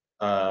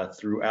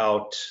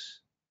throughout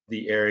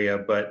the area,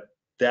 but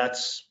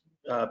that's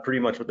pretty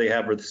much what they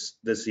have with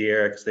the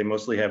Sierra, because they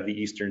mostly have the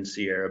Eastern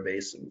Sierra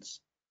basins.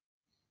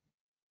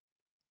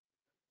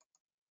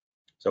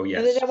 So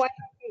yes.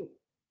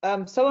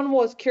 Someone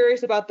was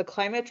curious about the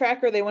climate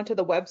tracker. They went to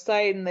the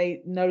website and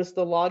they noticed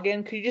the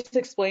login. Could you just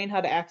explain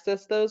how to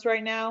access those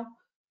right now?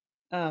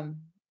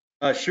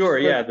 Sure.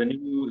 Yeah,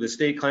 the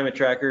state climate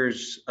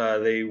trackers,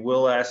 they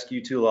will ask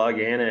you to log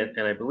in,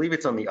 and I believe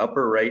it's on the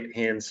upper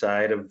right-hand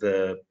side of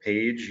the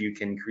page. You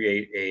can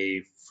create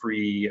a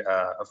free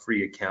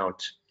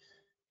account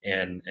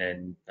and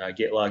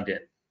get logged in.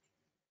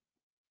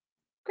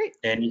 Great.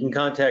 And you can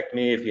contact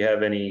me if you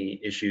have any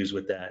issues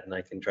with that, and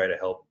I can try to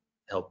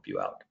help you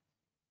out.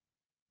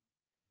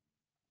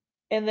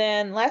 And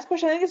then last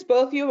question, I think it's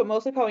both of you, but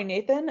mostly probably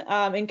Nathan.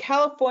 In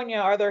California,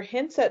 are there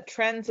hints at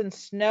trends in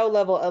snow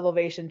level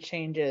elevation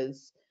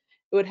changes?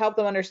 It would help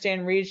them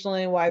understand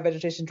regionally why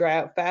vegetation dry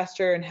out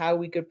faster and how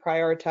we could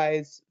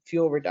prioritize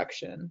fuel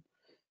reduction.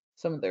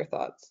 Some of their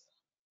thoughts.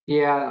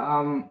 Yeah,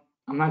 I'm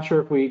not sure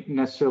if we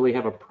necessarily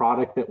have a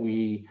product that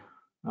we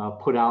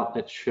put out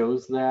that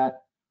shows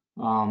that.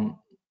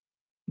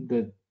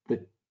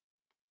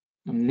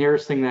 The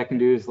nearest thing that I can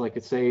do is, like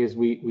I say, is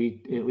we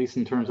at least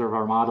in terms of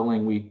our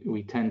modeling,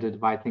 we tend to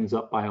divide things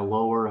up by a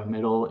lower, a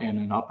middle, and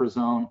an upper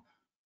zone.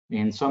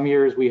 In some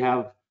years, we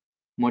have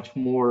much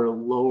more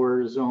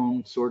lower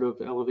zone sort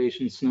of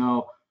elevation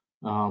snow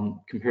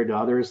compared to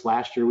others.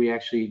 Last year, we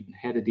actually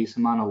had a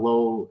decent amount of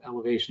low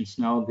elevation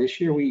snow. This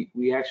year,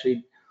 we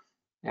actually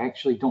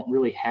don't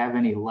really have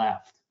any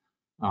left.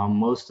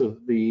 Most of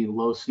the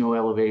low snow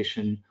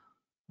elevation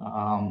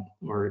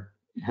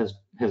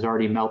has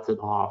already melted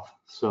off.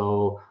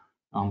 So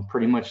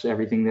pretty much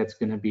everything that's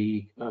going to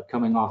be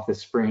coming off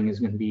this spring is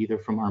going to be either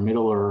from our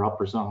middle or our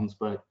upper zones.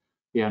 But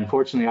yeah,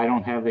 unfortunately, I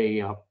don't have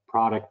a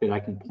product that I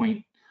can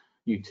point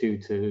you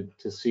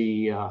to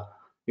see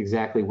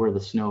exactly where the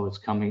snow is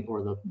coming,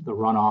 or the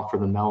runoff or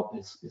the melt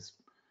is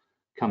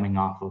coming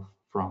off of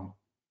from.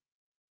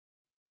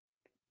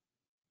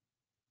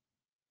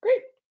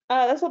 Great.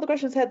 That's all the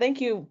questions I had. Thank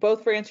you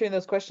both for answering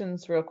those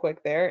questions real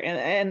quick there.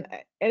 And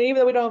even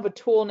though we don't have a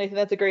tool, Nathan,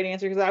 that's a great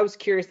answer, because I was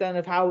curious then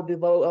of how the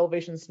low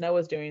elevation snow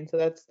is doing. So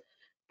that's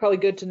probably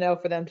good to know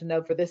for them to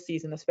know for this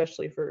season,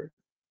 especially for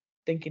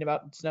thinking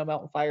about snow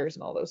melt and fires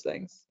and all those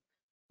things.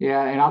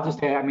 Yeah, and I'll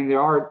just add, I mean,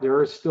 there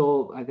are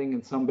still, I think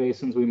in some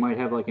basins we might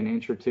have like an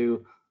inch or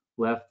two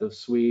left of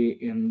SWE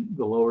in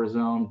the lower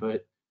zone,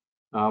 but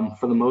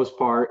for the most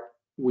part,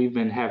 we've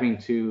been having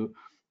to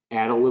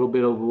add a little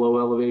bit of low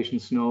elevation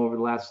snow over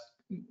the last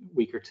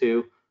week or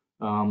two.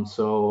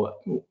 So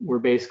we're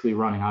basically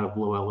running out of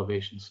low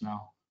elevation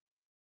snow.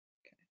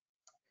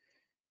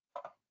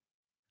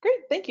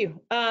 Great, thank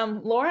you.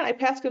 Lauren, I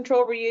pass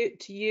control over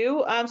to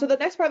you. So the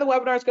next part of the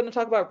webinar is going to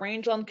talk about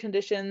rangeland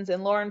conditions,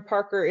 and Lauren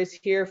Parker is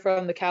here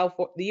from the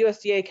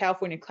USDA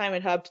California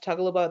Climate Hub to talk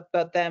a little bit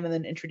about them and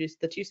then introduce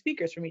the two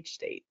speakers from each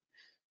state.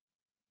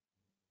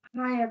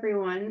 Hi,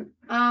 everyone.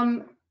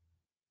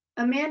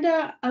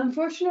 Amanda,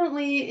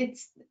 unfortunately,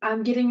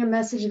 I'm getting a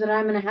message that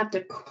I'm going to have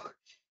to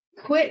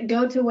quit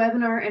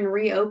GoToWebinar and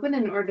reopen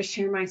in order to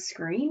share my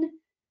screen.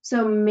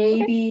 So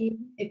maybe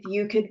if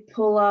you could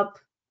pull up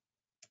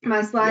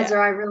my slides,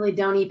 or I really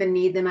don't even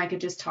need them. I could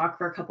just talk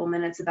for a couple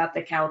minutes about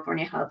the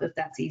California Hub if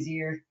that's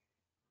easier.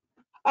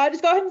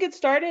 Just go ahead and get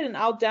started, and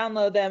I'll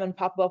download them and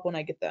pop up when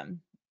I get them.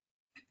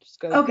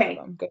 Just go. Okay.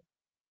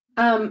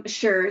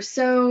 Sure.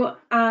 So,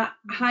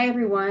 hi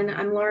everyone.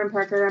 I'm Lauren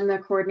Parker. I'm the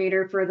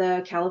coordinator for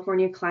the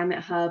California Climate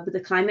Hub.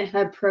 The Climate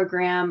Hub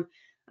program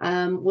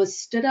was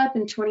stood up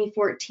in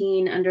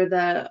 2014 under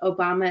the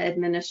Obama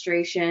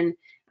administration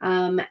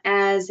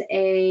as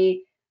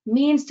a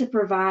means to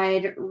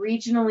provide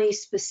regionally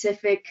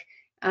specific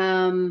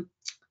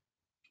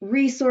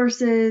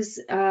resources,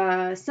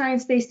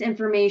 science-based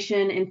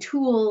information, and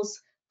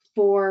tools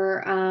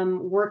for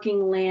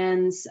working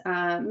lands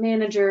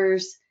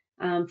managers,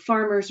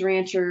 farmers,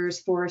 ranchers,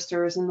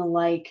 foresters, and the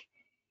like.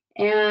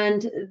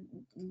 And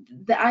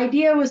the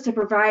idea was to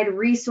provide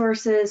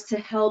resources to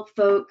help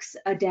folks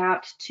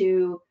adapt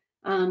to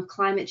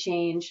climate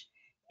change.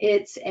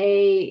 It's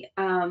a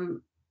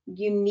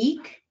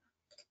unique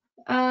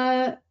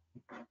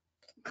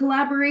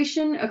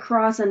collaboration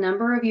across a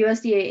number of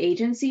USDA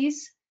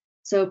agencies.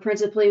 So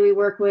principally we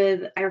work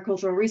with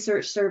Agricultural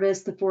Research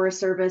Service, the Forest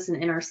Service,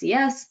 and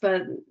NRCS,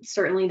 but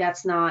certainly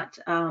that's not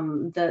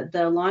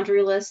the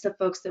laundry list of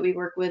folks that we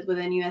work with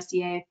within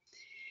USDA.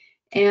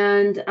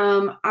 And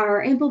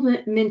our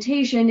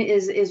implementation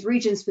is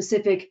region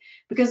specific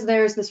because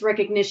there's this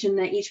recognition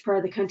that each part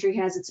of the country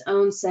has its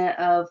own set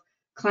of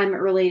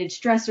climate related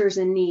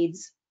stressors and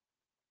needs.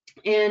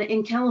 And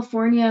in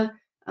California,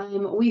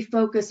 we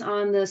focus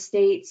on the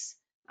state's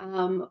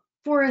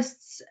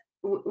forests.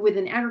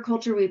 Within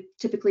agriculture, we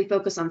typically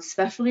focus on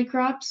specialty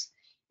crops,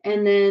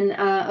 and then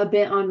a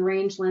bit on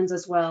rangelands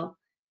as well.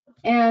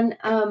 And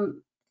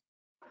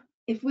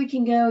if we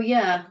can go,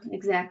 yeah,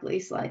 exactly,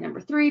 slide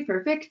number 3,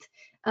 perfect.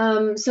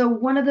 So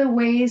one of the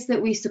ways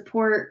that we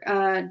support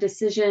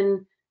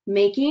decision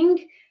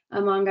making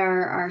among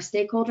our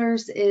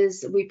stakeholders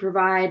is we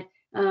provide,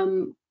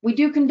 we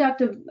do conduct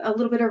a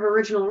little bit of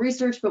original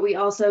research, but we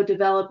also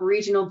develop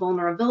regional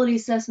vulnerability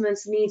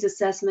assessments, needs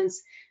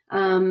assessments,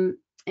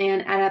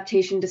 and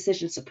adaptation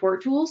decision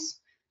support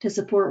tools to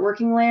support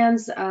working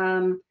lands.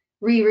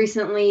 We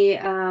recently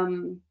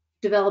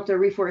developed a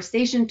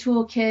reforestation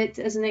toolkit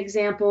as an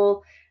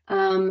example.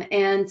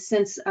 And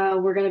since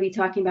we're going to be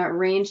talking about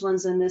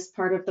rangelands in this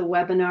part of the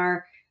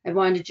webinar, I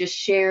wanted to just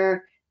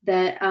share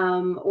that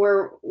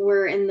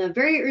we're in the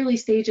very early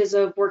stages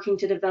of working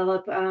to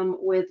develop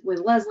with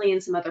Leslie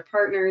and some other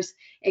partners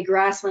a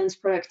grasslands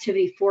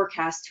productivity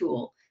forecast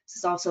tool. This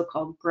is also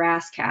called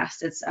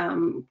GrassCast. It's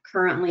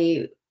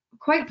currently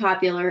quite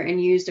popular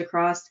and used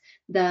across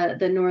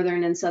the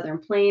northern and southern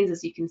plains,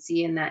 as you can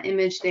see in that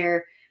image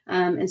there.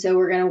 And so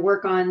we're going to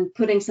work on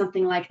putting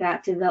something like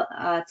that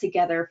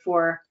together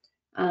for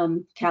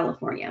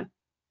California.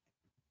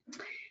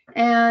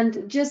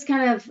 And just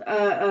kind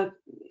of,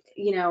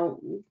 you know,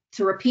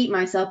 to repeat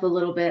myself a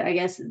little bit, I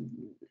guess,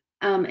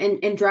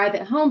 and drive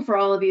it home for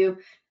all of you,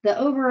 the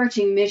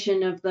overarching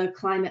mission of the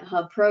Climate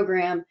Hub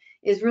program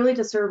is really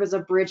to serve as a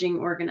bridging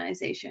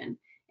organization.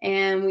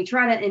 And we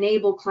try to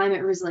enable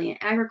climate resilient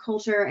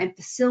agriculture and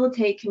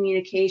facilitate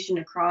communication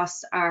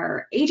across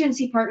our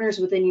agency partners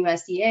within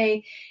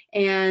USDA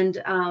and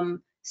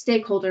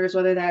stakeholders,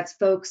 whether that's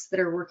folks that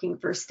are working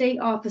for state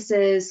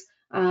offices,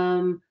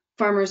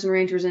 farmers and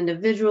ranchers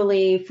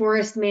individually,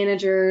 forest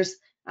managers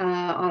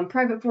on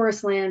private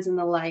forest lands and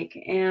the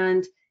like.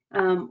 And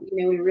you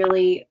know, we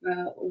really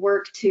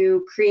work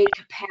to create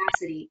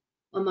capacity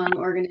among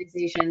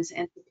organizations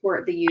and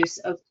support the use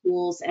of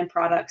tools and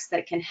products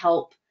that can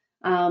help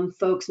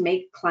folks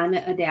make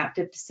climate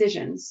adaptive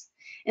decisions.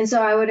 And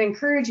so I would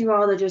encourage you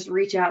all to just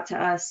reach out to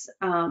us,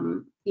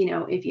 you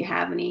know, if you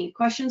have any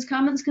questions,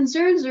 comments,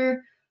 concerns,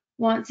 or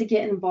want to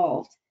get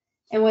involved.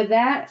 And with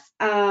that,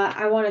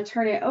 I want to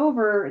turn it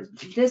over.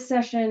 This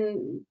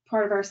session,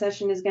 part of our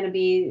session is going to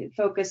be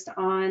focused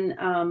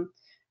on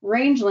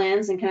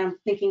rangelands and kind of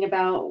thinking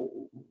about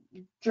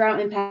drought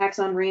impacts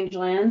on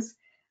rangelands.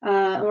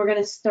 And we're going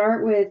to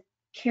start with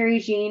Carrie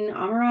Jean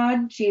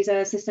Amarad. She's an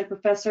assistant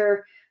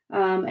professor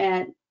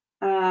at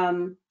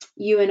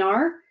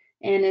UNR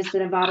and is the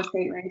Nevada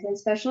State Rangeland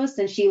Specialist,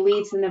 and she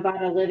leads the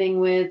Nevada Living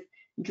with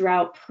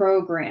Drought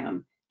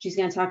program. She's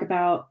going to talk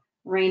about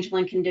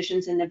rangeland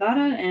conditions in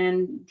Nevada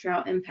and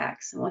drought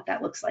impacts and what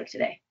that looks like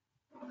today.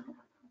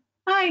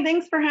 Hi,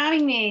 thanks for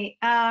having me.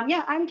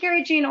 Yeah, I'm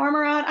Carrie Jean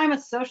Ormerod. I'm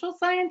a social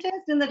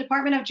scientist in the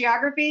Department of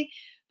Geography,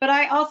 but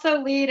I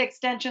also lead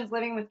Extension's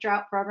Living with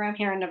Drought program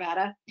here in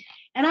Nevada.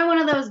 And I'm one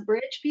of those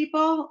bridge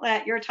people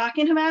that you're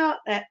talking about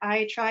that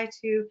I try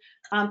to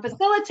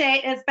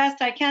facilitate as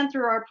best I can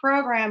through our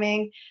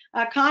programming,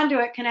 a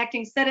conduit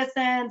connecting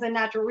citizens and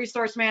natural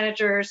resource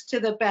managers to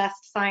the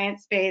best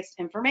science-based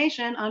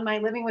information on my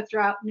Living with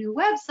Drought new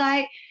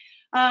website,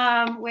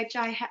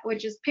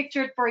 which is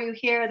pictured for you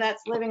here.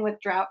 That's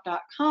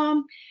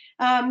livingwithdrought.com.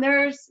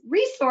 There's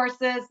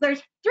resources.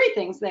 There's 3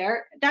 things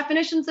there: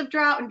 definitions of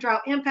drought and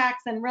drought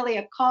impacts, and really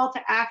a call to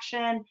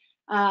action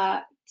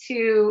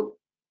to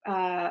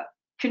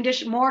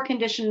more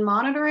condition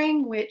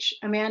monitoring, which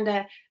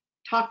Amanda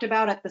talked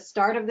about at the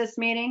start of this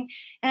meeting.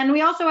 And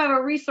we also have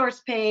a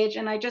resource page,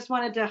 and I just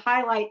wanted to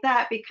highlight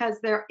that because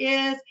there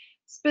is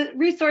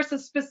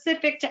resources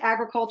specific to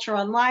agriculture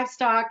and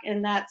livestock,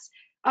 and that's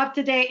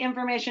up-to-date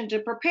information to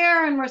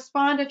prepare and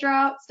respond to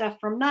drought, stuff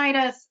from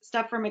NIDUS,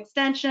 stuff from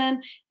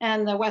Extension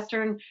and the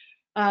Western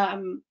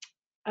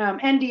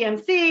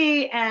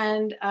NDMC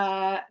and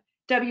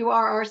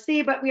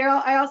WRRC, but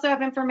I also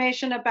have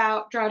information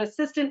about drought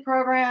assistant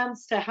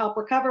programs to help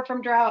recover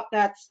from drought.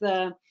 That's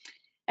the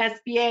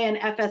SBA and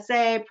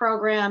FSA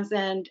programs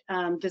and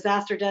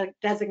disaster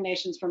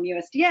designations from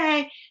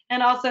USDA,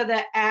 and also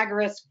the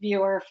Ag-Risk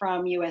Viewer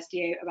from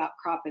USDA about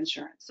crop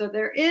insurance. So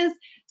there is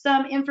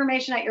some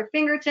information at your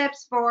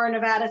fingertips for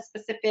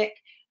Nevada-specific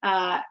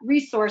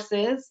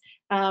resources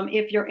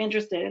if you're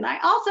interested. And I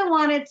also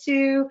wanted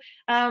to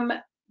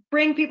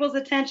bring people's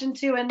attention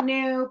to a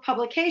new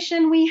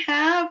publication we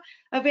have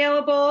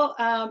available.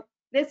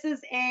 This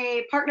is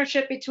a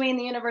partnership between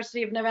the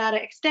University of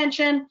Nevada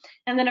Extension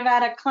and the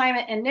Nevada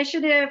Climate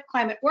Initiative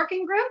Climate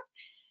Working Group.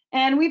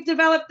 And we've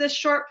developed this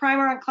short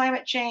primer on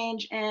climate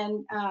change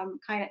and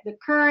kind of the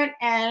current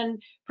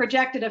and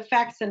projected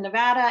effects in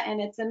Nevada.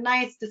 And it's a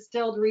nice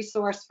distilled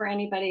resource for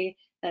anybody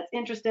that's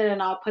interested.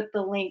 And I'll put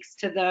the links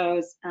to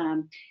those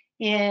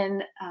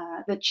in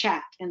the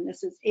chat. And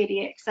this is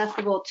ADA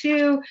accessible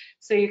too,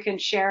 so you can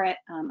share it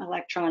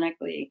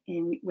electronically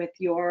with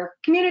your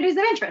communities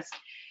of interest.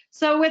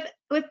 So with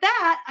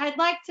that, I'd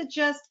like to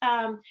just,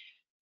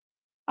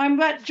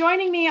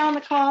 joining me on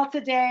the call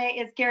today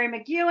is Gary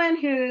McEwen,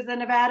 who's a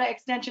Nevada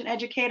Extension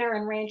educator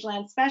and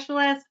rangeland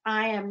specialist.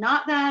 I am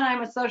not that,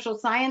 I'm a social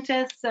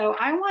scientist. So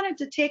I wanted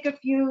to take a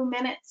few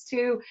minutes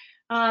to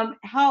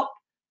help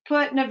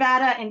put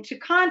Nevada into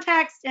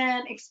context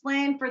and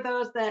explain for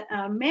those that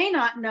may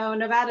not know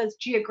Nevada's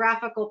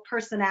geographical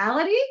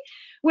personality,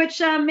 which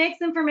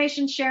makes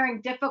information sharing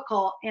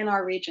difficult in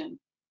our region.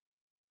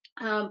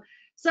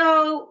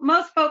 So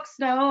most folks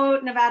know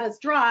Nevada's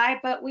dry,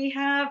 but we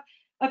have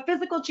a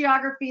physical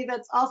geography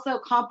that's also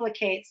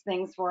complicates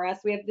things for us.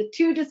 We have the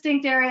 2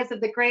 distinct areas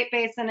of the Great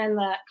Basin and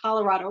the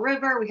Colorado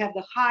River. We have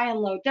the high and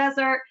low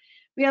desert.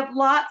 We have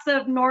lots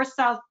of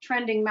north-south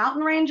trending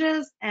mountain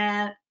ranges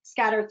and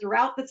scattered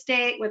throughout the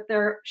state with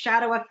their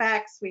shadow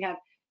effects. We have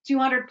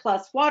 200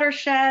 plus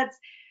watersheds.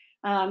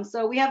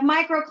 So we have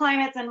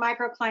microclimates and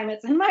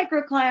microclimates and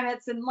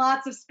microclimates and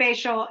lots of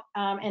spatial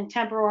and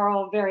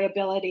temporal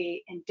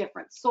variability in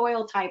different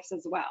soil types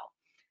as well.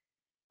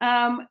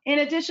 In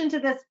addition to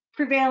this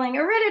prevailing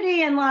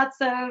aridity and lots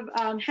of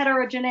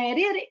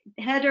heterogeneity,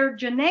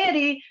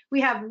 we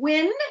have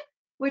wind,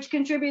 which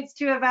contributes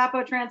to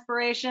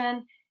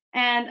evapotranspiration.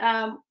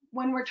 And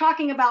when we're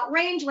talking about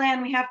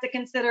rangeland, we have to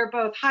consider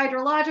both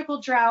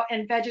hydrological drought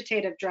and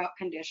vegetative drought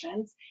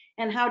conditions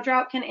and how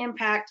drought can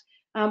impact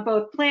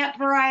both plant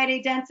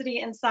variety, density,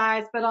 and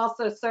size, but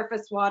also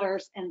surface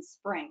waters and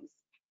springs.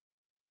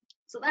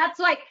 So that's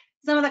like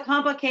some of the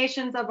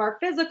complications of our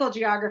physical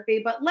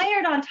geography, but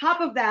layered on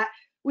top of that,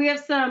 we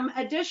have some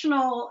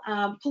additional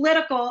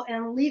political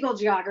and legal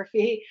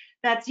geography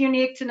that's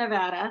unique to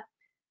Nevada.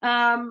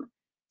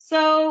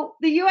 So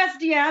the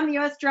USDM, the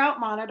US Drought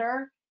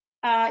Monitor,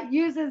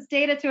 uses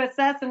data to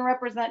assess and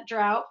represent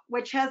drought,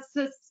 which has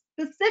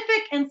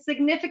specific and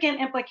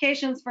significant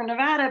implications for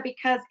Nevada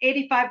because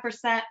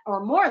 85%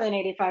 or more than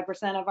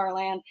 85% of our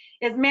land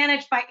is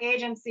managed by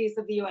agencies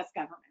of the US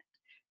government,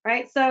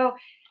 right? So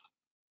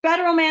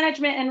federal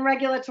management and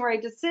regulatory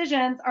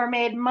decisions are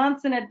made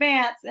months in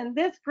advance, and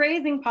this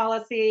grazing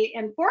policy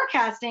and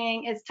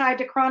forecasting is tied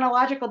to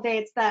chronological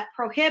dates that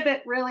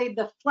prohibit really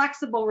the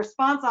flexible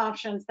response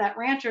options that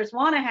ranchers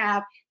want to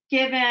have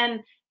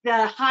given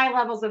the high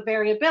levels of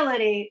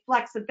variability.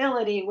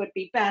 Flexibility would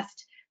be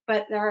best,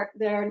 but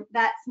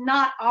that's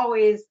not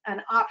always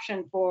an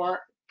option for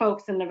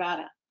folks in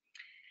Nevada.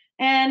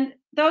 And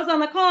those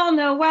on the call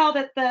know well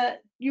that the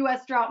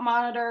US Drought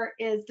Monitor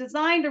is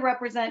designed to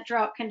represent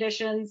drought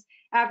conditions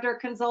after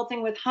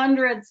consulting with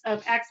hundreds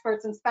of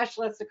experts and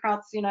specialists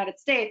across the United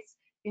States,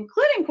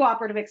 including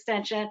Cooperative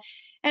Extension,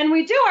 and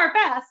we do our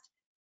best.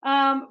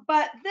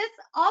 But this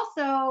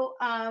also,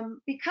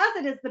 because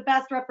it is the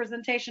best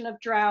representation of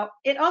drought,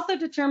 it also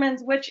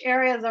determines which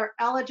areas are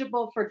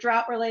eligible for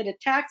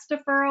drought-related tax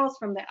deferrals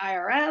from the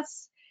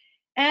IRS.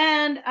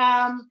 And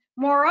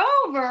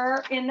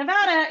moreover, in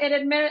Nevada,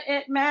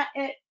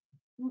 it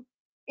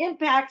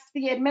impacts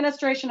the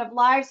administration of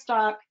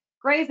livestock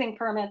grazing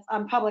permits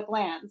on public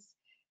lands.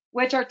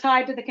 which are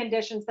tied to the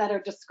conditions that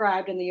are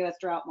described in the U.S.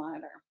 Drought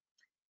Monitor.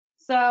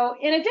 So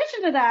in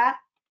addition to that,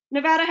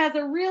 Nevada has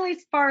a really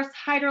sparse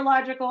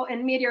hydrological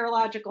and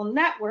meteorological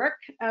network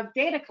of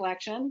data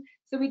collection.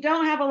 So we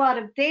don't have a lot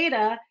of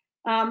data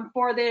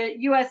for the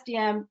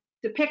USDM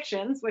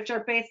depictions, which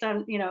are based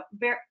on,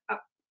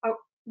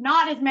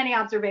 not as many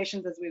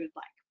observations as we would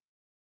like.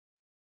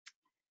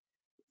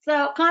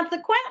 So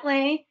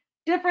consequently,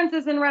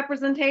 differences in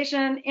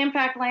representation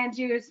impact land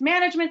use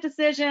management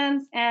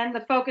decisions and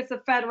the focus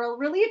of federal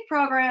relief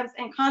programs,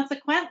 and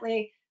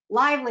consequently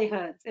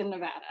livelihoods in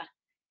Nevada.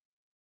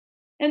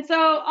 And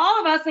so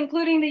all of us,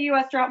 including the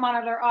U.S. Drought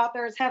Monitor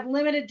authors, have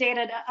limited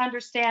data to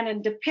understand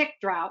and depict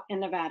drought in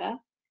Nevada,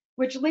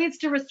 which leads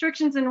to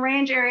restrictions in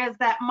range areas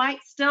that might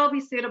still be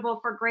suitable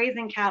for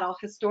grazing cattle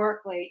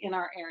historically in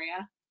our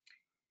area.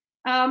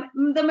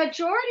 The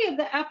majority of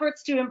the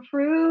efforts to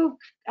improve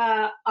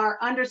our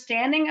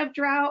understanding of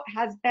drought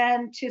has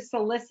been to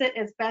solicit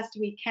as best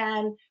we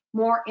can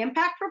more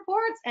impact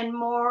reports and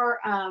more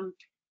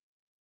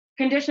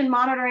condition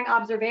monitoring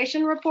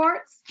observation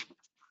reports.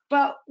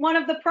 But one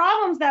of the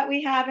problems that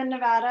we have in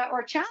Nevada,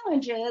 or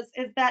challenges,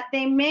 is that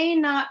they may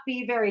not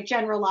be very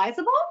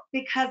generalizable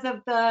because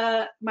of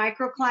the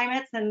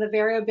microclimates and the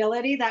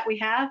variability that we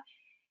have.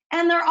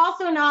 And they're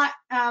also not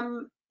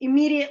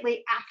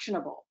immediately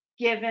actionable,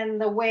 given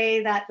the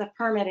way that the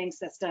permitting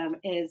system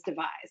is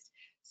devised.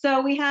 So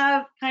we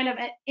have kind of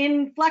an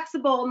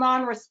inflexible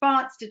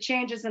non-response to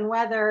changes in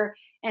weather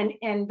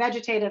and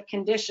vegetative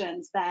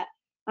conditions that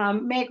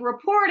make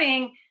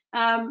reporting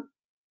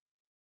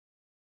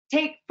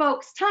take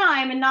folks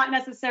time and not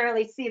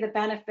necessarily see the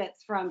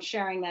benefits from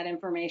sharing that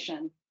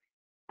information.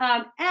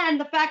 And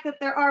the fact that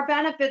there are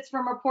benefits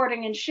from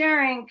reporting and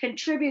sharing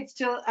contributes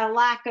to a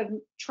lack of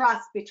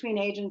trust between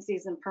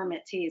agencies and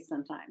permittees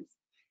sometimes.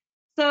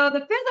 So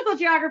the physical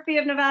geography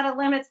of Nevada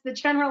limits the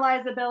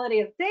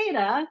generalizability of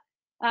data,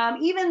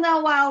 even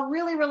though while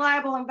really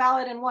reliable and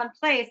valid in one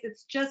place,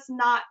 it's just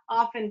not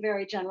often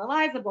very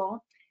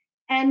generalizable.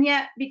 And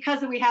yet,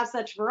 because we have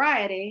such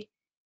variety,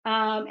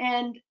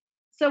 and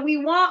so we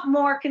want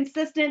more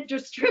consistent,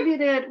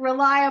 distributed,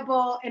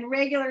 reliable, and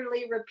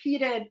regularly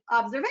repeated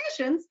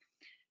observations.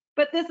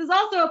 But this is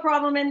also a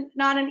problem and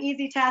not an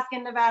easy task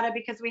in Nevada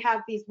because we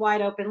have these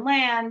wide open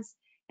lands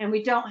and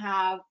we don't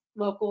have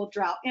local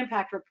drought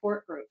impact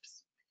report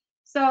groups.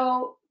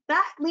 So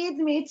that leads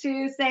me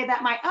to say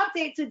that my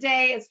update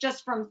today is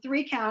just from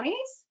 3 counties.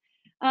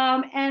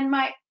 And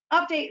my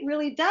update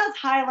really does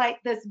highlight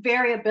this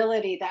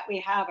variability that we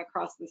have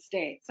across the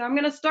state. So I'm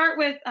going to start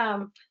with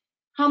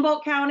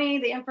Humboldt County,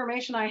 the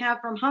information I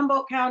have from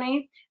Humboldt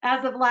County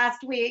as of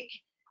last week,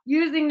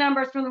 using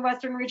numbers from the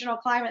Western Regional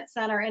Climate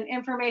Center and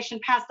information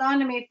passed on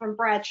to me from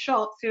Brad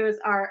Schultz, who is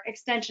our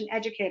extension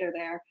educator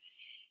there,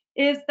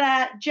 is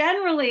that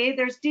generally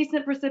there's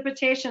decent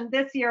precipitation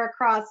this year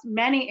across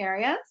many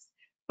areas,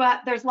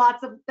 but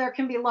there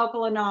can be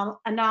local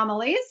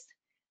anomalies.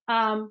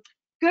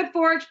 Good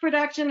forage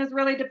production is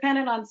really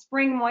dependent on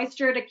spring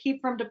moisture to keep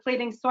from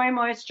depleting soil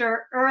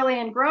moisture early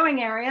in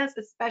growing areas,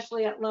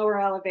 especially at lower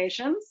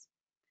elevations.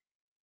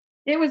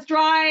 It was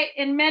dry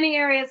in many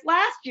areas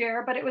last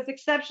year, but it was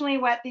exceptionally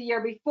wet the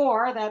year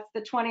before. That's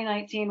the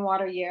 2019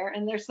 water year,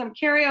 and there's some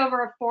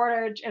carryover of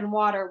forage and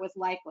water was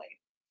likely.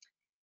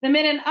 The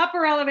mid and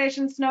upper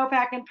elevation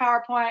snowpack and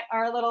PowerPoint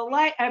are a little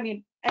light,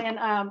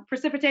 and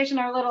precipitation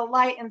are a little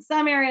light in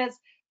some areas,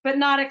 but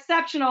not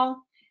exceptional.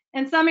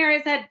 And some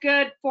areas had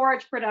good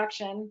forage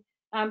production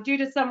due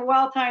to some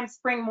well-timed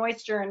spring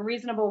moisture and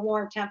reasonable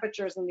warm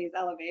temperatures in these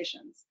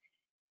elevations.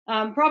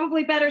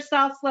 Probably better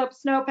south slope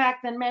snowpack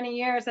than many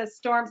years as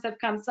storms have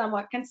come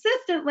somewhat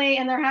consistently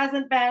and there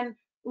hasn't been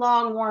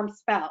long warm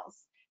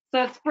spells.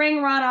 So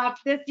spring runoff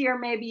this year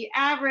may be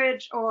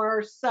average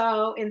or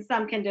so in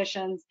some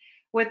conditions,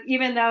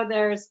 even though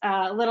there's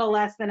a little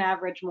less than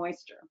average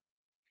moisture.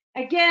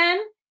 Again,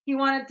 he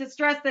wanted to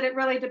stress that it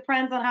really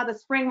depends on how the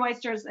spring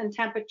moistures and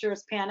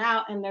temperatures pan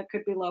out, and there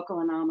could be local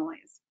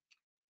anomalies.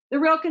 The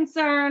real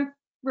concern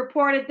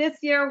reported this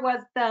year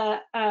was the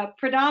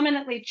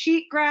predominantly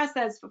cheatgrass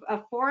as a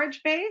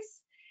forage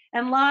base,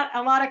 and a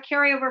lot of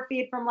carryover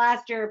feed from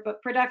last year,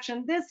 but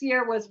production this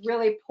year was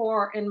really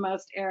poor in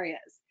most areas.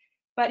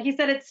 But he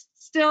said it's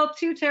still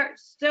too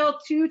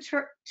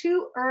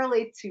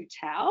early to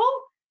tell,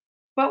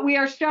 but we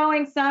are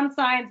showing some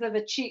signs of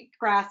a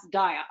cheatgrass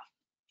die-off.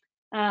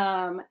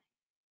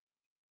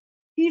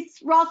 He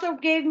also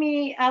gave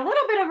me a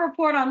little bit of a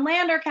report on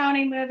Lander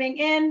County moving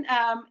in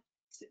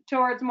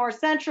towards more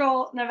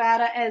central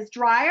Nevada as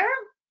drier,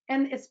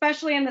 and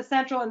especially in the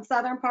central and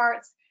southern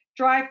parts,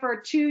 dry for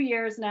 2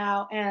 years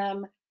now,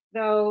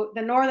 though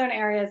the northern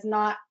area is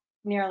not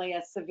nearly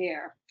as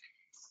severe.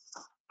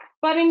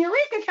 But in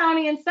Eureka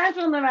County in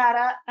central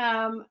Nevada,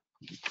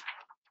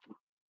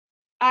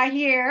 I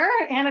hear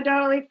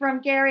anecdotally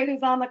from Gary,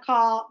 who's on the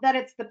call, that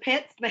it's the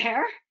pits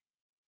there,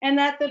 and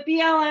that the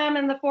BLM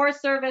and the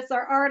Forest Service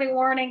are already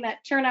warning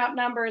that turnout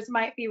numbers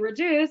might be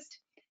reduced,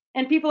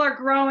 and people are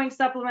growing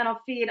supplemental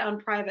feed on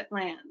private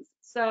lands.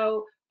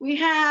 So we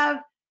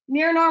have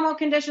near normal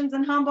conditions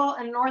in Humboldt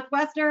and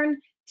northwestern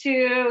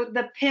to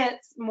the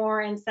pits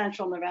more in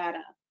central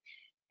Nevada.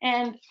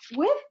 And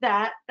with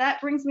that, that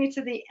brings me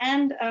to the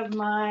end of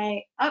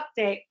my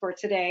update for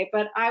today,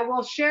 but I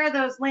will share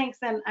those links,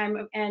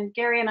 and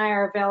Gary and I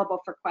are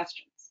available for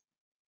questions.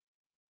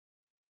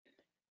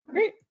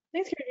 Great,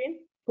 thanks, Christine.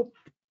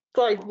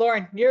 Sorry,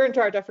 Lauren, you're in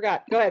charge, I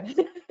forgot, go ahead.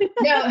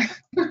 No,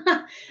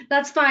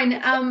 that's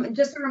fine.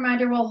 Just a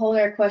reminder, we'll hold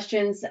our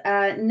questions.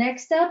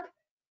 Next up,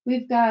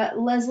 we've got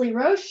Leslie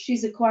Roche.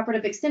 She's a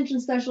Cooperative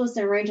Extension Specialist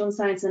in Rangeland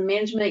Science and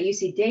Management at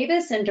UC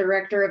Davis and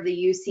Director of the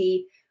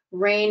UC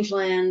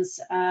Rangelands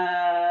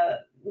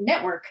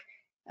Network.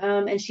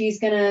 And she's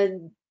going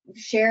to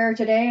share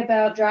today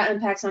about drought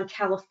impacts on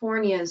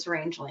California's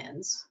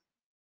rangelands.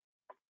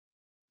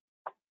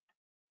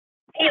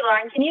 Hey,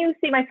 Lauren, can you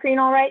see my screen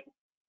all right?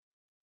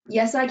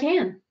 Yes, I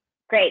can.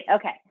 Great,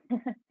 okay.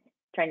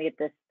 Trying to get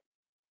this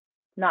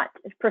not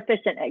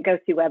proficient at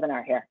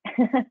GoToWebinar here.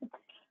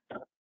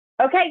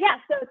 Okay, yeah,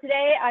 so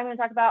today I'm going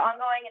to talk about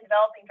ongoing and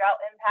developing drought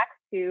impacts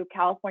to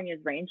California's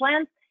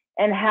rangelands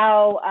and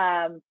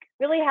how,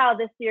 really how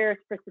this year's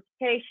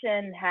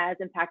precipitation has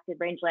impacted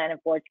rangeland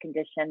and forage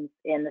conditions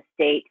in the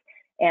state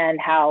and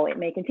how it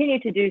may continue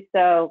to do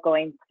so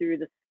going through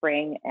the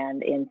spring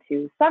and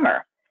into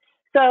summer.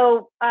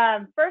 So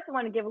first I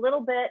want to give a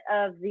little bit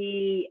of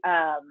the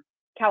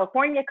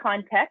California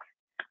context.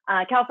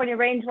 California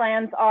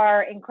rangelands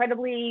are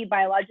incredibly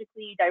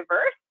biologically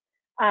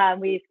diverse.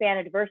 We span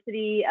a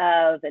diversity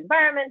of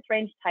environments,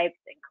 range types,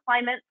 and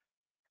climates.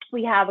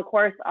 We have, of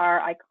course,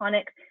 our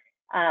iconic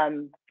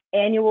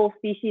annual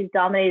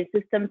species-dominated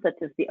systems such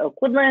as the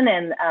oak woodland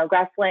and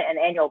grassland and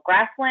annual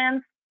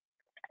grasslands.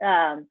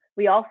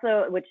 We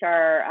also, which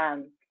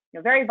are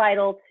very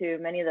vital to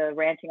many of the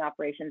ranching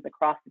operations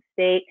across the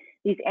state.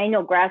 These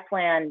annual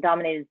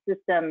grassland-dominated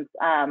systems,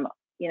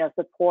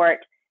 support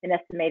an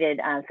estimated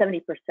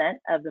 70%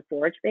 of the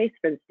forage base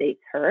for the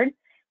state's herd.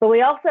 But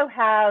we also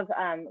have,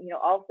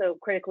 also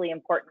critically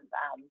important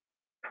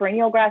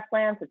perennial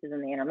grasslands, such as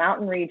in the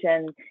Intermountain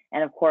region,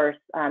 and of course,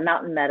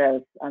 mountain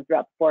meadows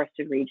throughout the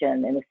forested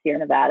region in the Sierra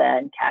Nevada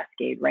and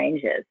Cascade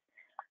ranges.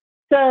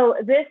 So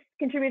this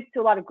contributes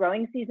to a lot of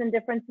growing season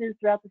differences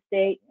throughout the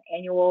state,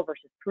 annual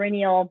versus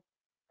perennial.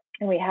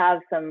 And we have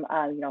some,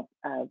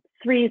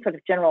 three sort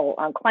of general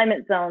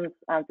climate zones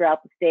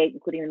throughout the state,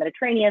 including the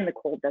Mediterranean, the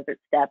cold desert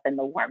steppe, and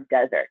the warm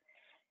desert.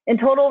 In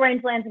total,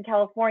 rangelands in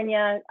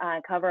California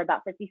cover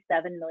about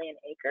 57 million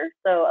acres,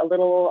 so a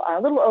little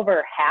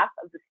over half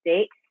of the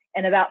state,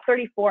 and about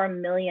 34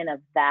 million of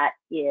that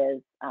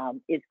is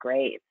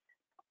grazed.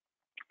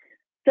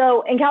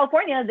 So in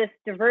California, this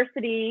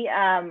diversity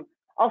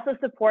also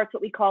supports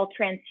what we call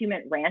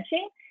transhumant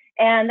ranching.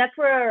 And that's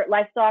where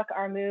livestock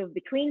are moved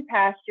between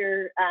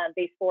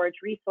pasture-based forage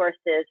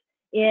resources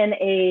in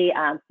a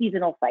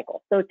seasonal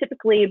cycle. So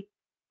typically,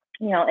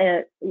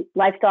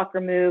 livestock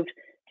are moved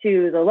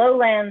to the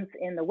lowlands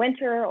in the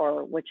winter,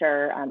 or which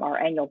are our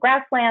annual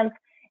grasslands,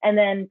 and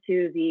then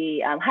to the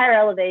higher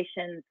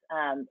elevations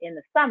in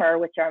the summer,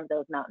 which are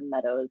those mountain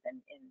meadows and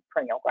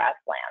perennial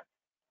grasslands.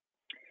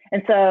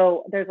 And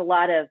so there's a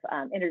lot of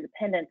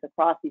interdependence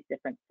across these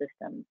different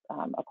systems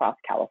across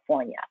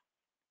California.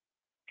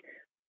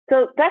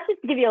 So that's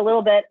just to give you a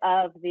little bit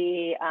of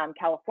the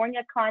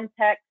California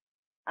context.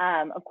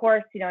 Of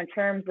course, in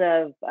terms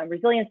of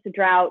resilience to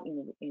drought,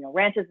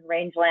 ranches and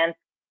rangelands,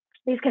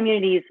 these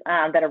communities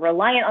that are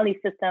reliant on these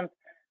systems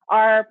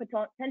are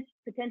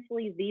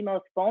potentially the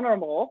most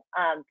vulnerable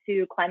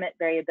to climate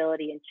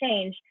variability and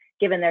change,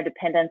 given their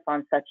dependence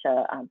on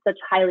such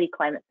highly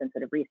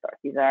climate-sensitive resource.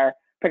 These are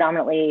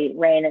predominantly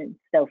rain and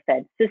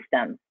snow-fed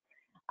systems.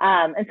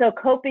 And so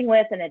coping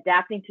with and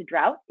adapting to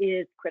drought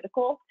is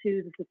critical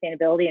to the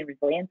sustainability and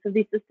resilience of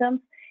these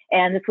systems.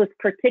 And this was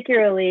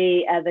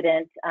particularly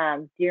evident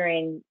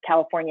during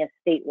California's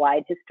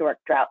statewide historic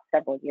drought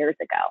several years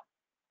ago.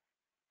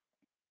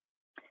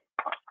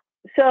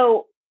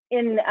 So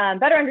in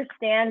better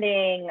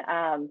understanding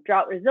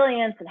drought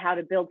resilience and how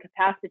to build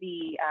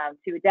capacity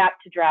to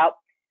adapt to drought,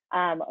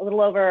 a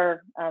little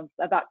over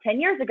about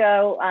 10 years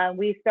ago,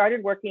 we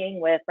started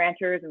working with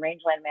ranchers and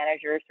rangeland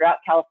managers throughout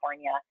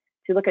California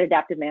to look at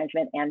adaptive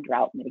management and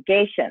drought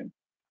mitigation.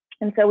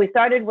 And so we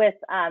started with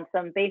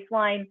some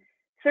baseline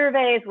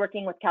surveys,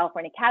 working with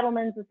California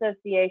Cattlemen's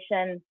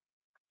Association,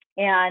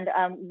 and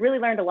really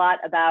learned a lot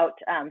about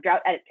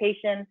drought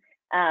adaptation,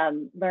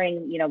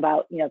 learning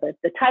about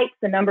the types,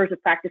 the numbers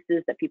of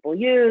practices that people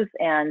use,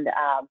 and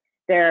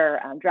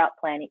their drought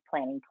planning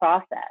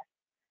process.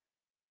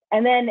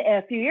 And then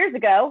a few years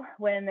ago,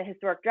 when the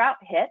historic drought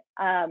hit,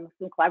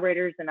 some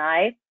collaborators and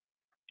I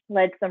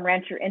led some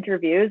rancher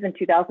interviews in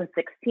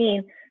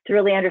 2016 to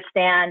really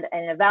understand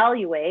and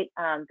evaluate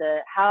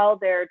how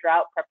their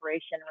drought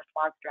preparation and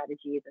response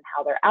strategies and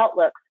how their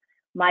outlooks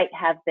might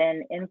have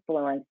been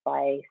influenced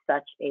by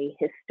such a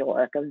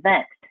historic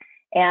event.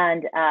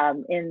 And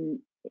in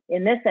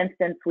this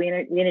instance, we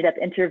ended up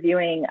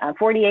interviewing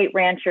 48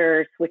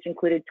 ranchers, which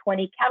included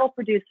 20 cattle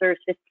producers,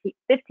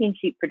 15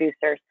 sheep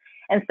producers,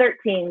 and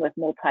 13 with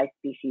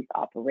multi-species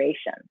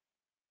operations.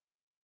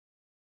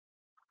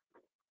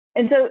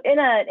 And so in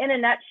a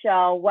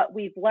nutshell, what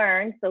we've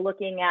learned, so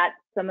looking at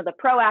some of the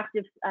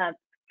proactive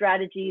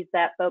strategies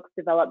that folks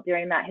developed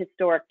during that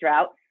historic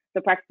drought,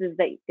 the practices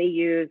that they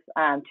use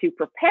to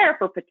prepare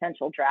for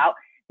potential drought,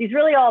 these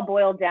really all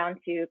boil down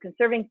to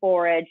conserving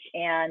forage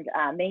and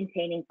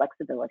maintaining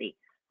flexibility.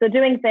 So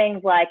doing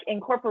things like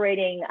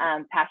incorporating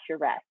pasture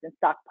rest and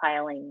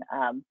stockpiling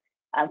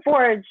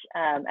forage,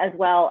 as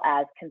well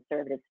as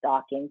conservative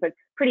stocking, but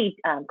pretty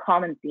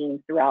common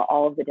themes throughout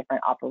all of the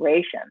different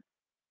operations.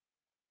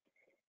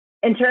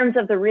 In terms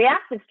of the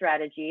reactive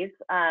strategies,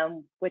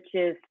 which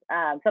is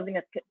something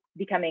that's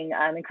becoming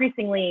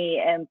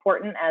increasingly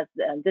important as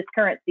this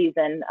current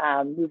season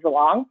moves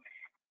along,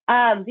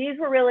 these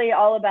were really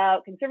all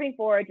about conserving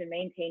forage and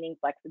maintaining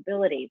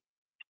flexibility.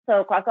 So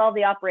across all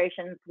the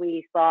operations,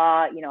 we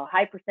saw,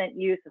 high percent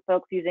use of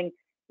folks using,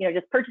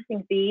 just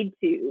purchasing feed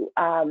to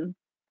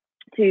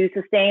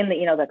sustain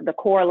the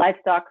core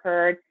livestock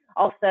herd.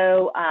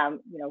 Also,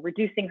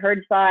 reducing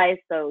herd size,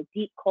 so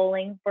deep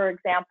culling, for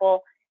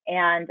example,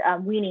 and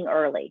weaning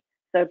early.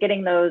 So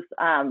getting those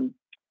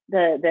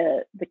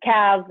the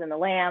calves and the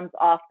lambs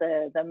off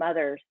the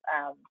mothers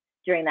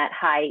during that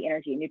high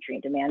energy and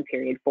nutrient demand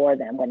period for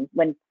them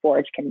when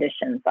forage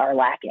conditions are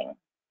lacking.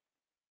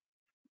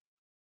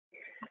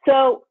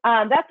 So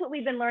that's what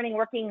we've been learning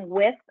working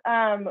with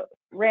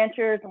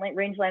ranchers and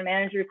rangeland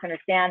managers to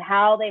understand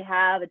how they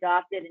have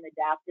adopted and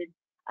adapted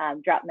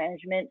drought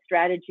management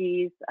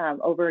strategies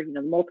over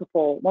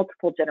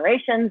multiple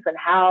generations, and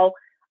how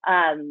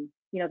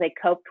they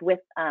coped with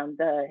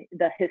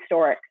the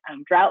historic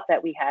drought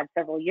that we had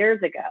several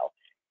years ago.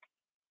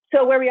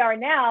 So where we are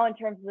now in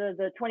terms of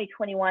the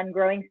 2021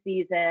 growing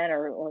season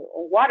or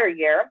water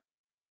year,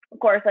 of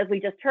course, as we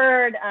just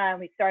heard,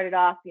 we started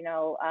off,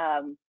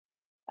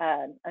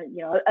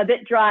 a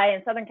bit dry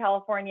in Southern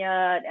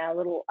California, a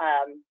little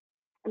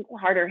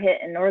harder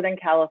hit in Northern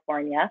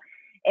California.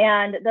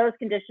 And those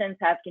conditions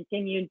have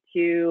continued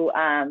to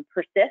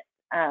persist,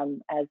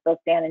 as both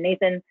Dan and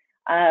Nathan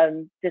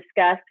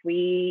discussed.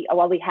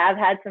 While we have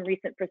had some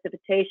recent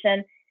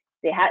precipitation,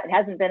 it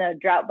hasn't been a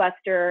drought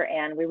buster,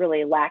 and we're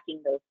really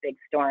lacking those big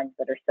storms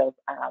that are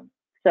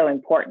so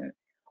important.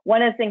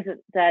 One of the things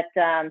that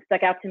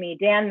stuck out to me,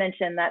 Dan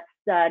mentioned that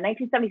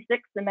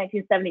 1976 and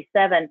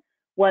 1977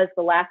 was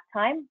the last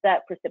time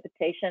that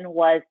precipitation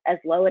was as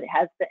low as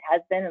it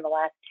has been in the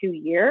last 2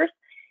 years.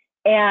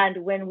 And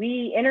when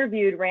we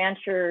interviewed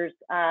ranchers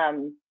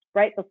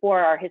right before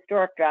our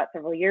historic drought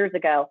several years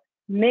ago,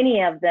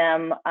 many of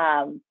them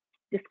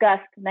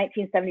discussed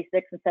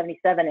 1976 and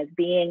 77 as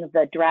being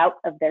the drought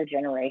of their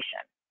generation.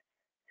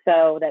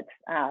 So that's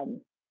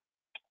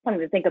something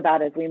to think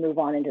about as we move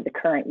on into the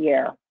current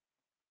year.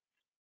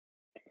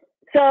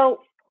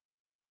 So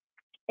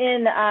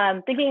in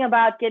thinking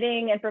about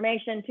getting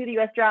information to the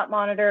U.S. Drought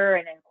Monitor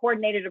and a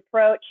coordinated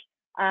approach,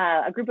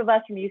 a group of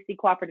us from UC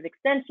Cooperative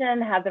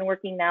Extension have been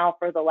working now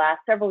for the last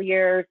several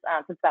years,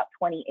 since about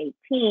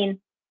 2018,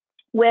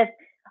 with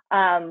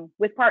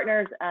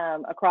partners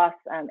across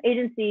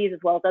agencies as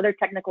well as other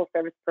technical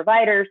service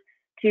providers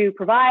to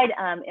provide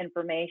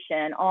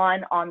information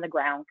on the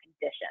ground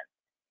conditions.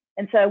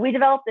 And so we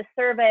developed this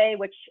survey,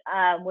 which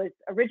was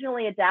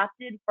originally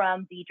adapted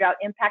from the Drought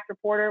Impact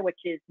Reporter, which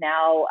is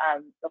now,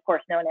 of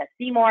course, known as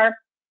CMOR.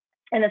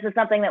 And this is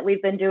something that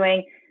we've been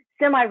doing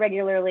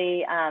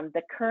semi-regularly.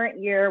 The current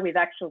year, we've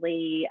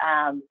actually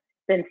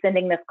been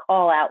sending this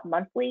call out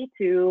monthly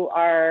to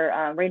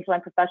our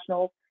rangeland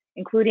professionals,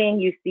 including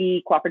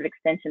UC Cooperative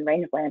Extension,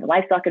 rangeland and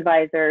livestock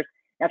advisors,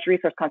 Natural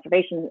Resource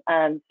Conservation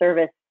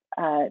Service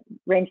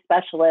range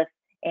specialists,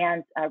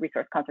 and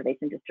Resource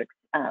Conservation District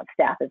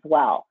staff as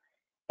well.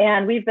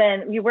 And we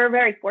were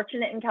very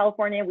fortunate in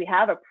California. We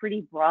have a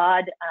pretty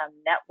broad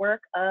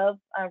network of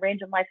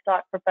range and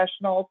livestock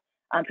professionals,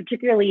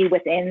 particularly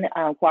within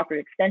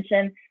Cooperative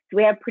Extension. So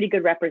we have pretty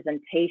good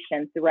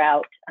representation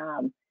throughout,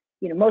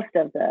 most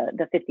of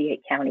the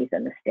 58 counties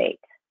in the state.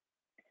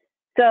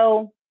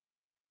 So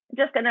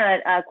just gonna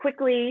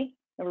quickly,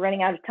 we're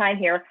running out of time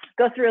here,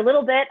 go through a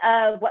little bit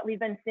of what we've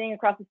been seeing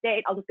across the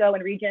state. I'll just go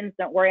in regions.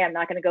 Don't worry, I'm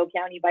not gonna go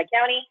county by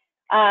county.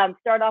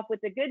 Start off with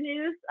the good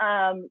news.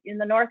 In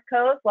the North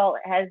Coast, while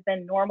it has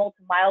been normal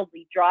to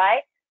mildly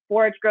dry,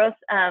 forage growth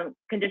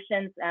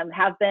conditions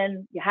have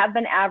been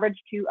average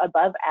to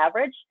above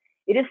average.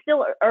 It is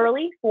still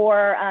early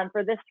for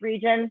this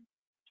region,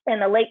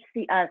 and the late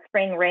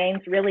spring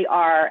rains really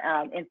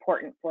are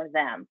important for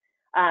them.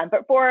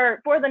 But for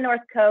the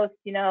North Coast,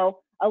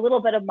 a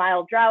little bit of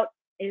mild drought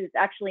is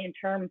actually, in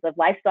terms of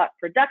livestock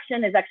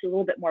production, is actually a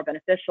little bit more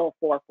beneficial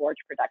for forage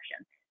production,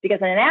 because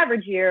in an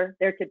average year,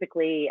 they're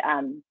typically,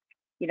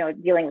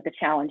 dealing with the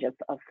challenge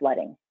of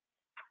flooding.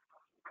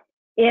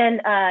 In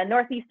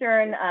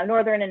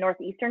northern and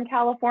northeastern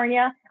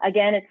California,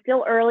 again, it's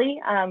still early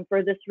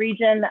for this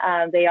region.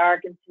 They are,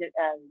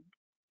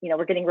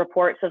 we're getting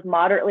reports of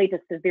moderately to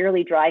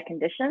severely dry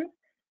conditions,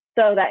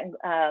 so that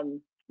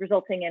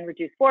resulting in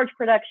reduced forage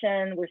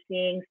production. We're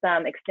seeing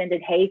some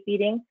extended hay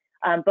feeding,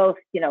 both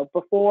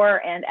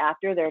before and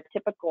after their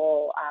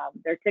typical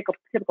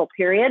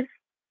periods.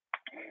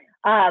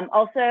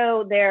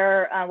 Also,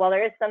 while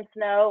there is some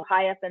snow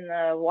high up in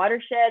the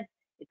watershed,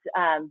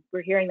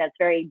 we're hearing that's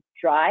very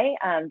dry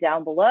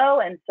down below,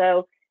 and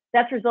so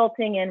that's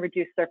resulting in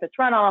reduced surface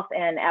runoff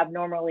and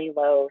abnormally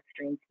low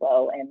stream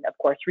flow, and of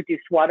course,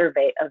 reduced water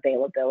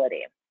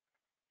availability.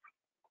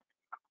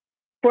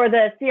 For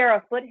the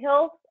Sierra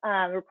foothills,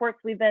 reports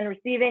we've been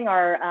receiving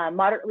are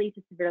moderately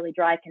to severely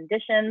dry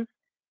conditions,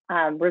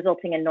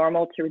 resulting in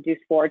normal to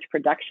reduced forage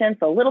production,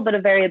 so a little bit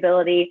of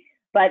variability.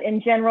 But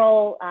in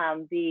general,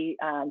 the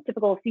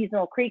typical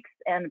seasonal creeks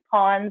and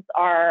ponds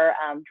are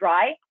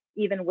dry,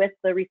 even with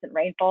the recent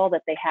rainfall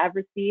that they have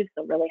received.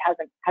 So really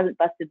hasn't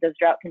busted those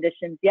drought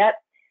conditions yet.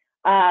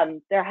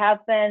 There have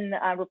been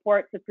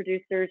reports of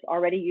producers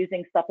already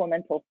using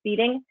supplemental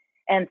feeding,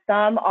 and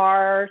some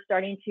are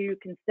starting to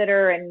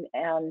consider and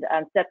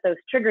set those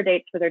trigger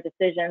dates for their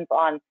decisions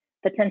on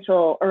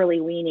potential early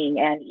weaning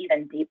and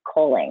even deep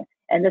culling.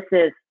 And this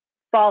is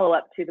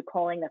follow-up to the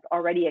culling that's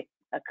already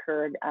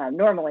occurred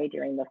normally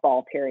during the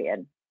fall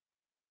period.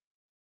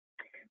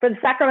 For the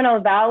Sacramento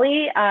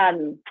Valley,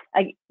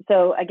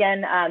 so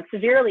again,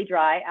 severely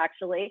dry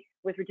actually,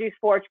 with reduced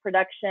forage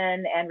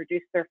production and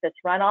reduced surface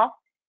runoff.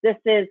 This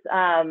is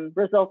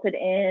resulted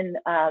in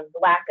the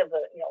lack of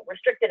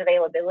restricted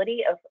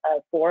availability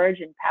of forage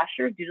and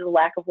pastures due to the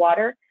lack of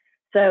water.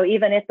 So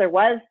even if there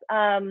was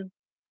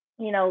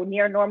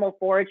near normal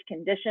forage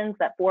conditions,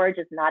 that forage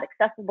is not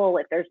accessible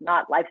if there's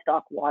not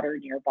livestock water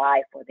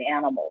nearby for the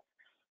animals.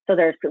 So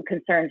there's some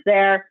concerns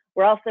there.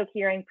 We're also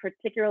hearing,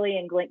 particularly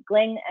in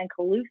Gling and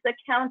Colusa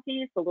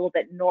counties, a little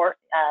bit north,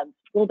 a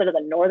little bit of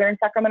the northern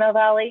Sacramento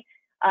Valley.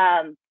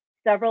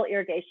 Several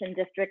irrigation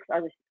districts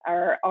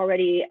are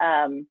already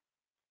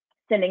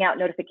sending out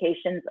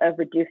notifications of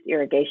reduced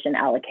irrigation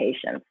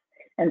allocations,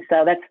 and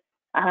so that's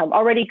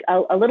already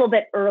a little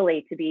bit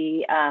early to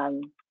be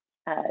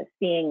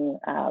seeing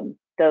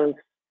those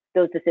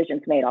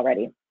decisions made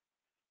already.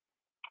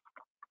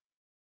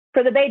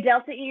 For the Bay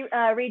Delta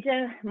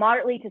region,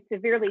 moderately to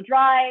severely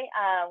dry,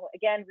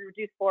 again,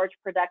 reduced forage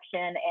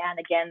production, and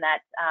again, that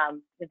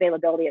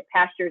availability of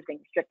pastures being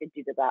restricted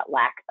due to that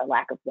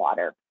lack of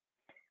water.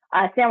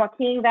 San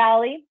Joaquin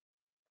Valley,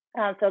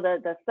 so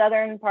the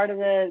southern part of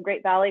the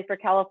Great Valley for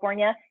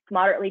California,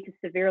 moderately to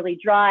severely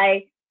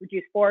dry,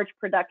 reduced forage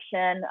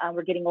production.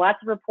 We're getting lots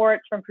of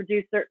reports from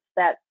producers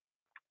that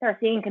are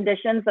seeing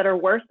conditions that are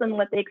worse than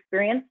what they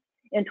experienced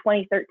in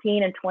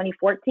 2013 and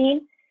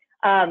 2014.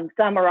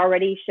 Some are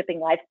already shipping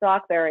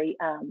livestock very,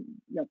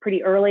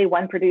 pretty early.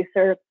 One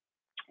producer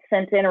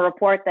sent in a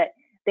report that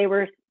they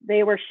were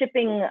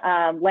shipping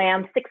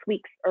lamb 6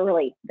 weeks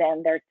early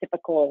than their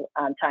typical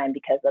time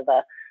because of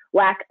a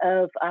lack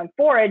of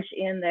forage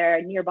in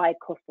their nearby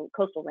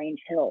coastal range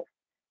hills.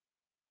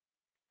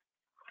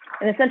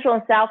 In the Central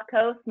and South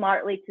Coast,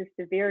 moderately to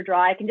severe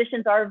dry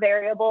conditions are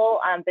variable.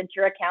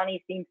 Ventura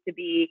County seems to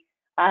be,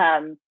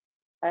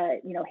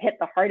 hit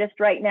the hardest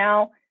right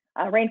now.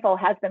 Rainfall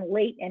has been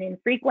late and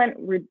infrequent,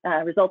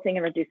 resulting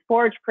in reduced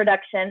forage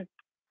production.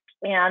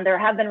 And there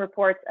have been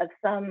reports of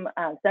some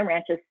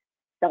ranches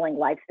selling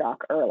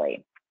livestock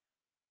early.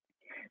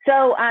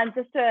 So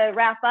just to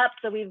wrap up,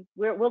 so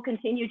we'll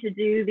continue to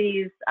do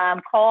these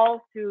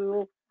calls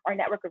to our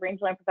network of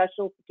rangeland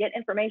professionals to get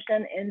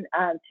information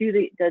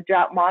to the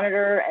Drought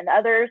Monitor and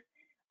others.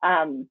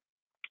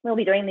 We'll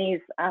be doing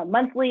these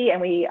monthly, and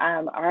we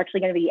are actually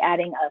going to be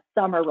adding a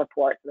summer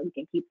report so that we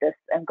can keep this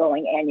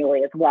going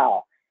annually as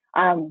well.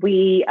 A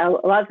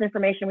lot of this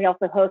information we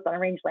also host on a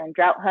Rangeland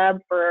Drought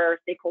Hub for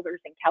stakeholders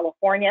in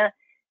California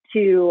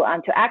to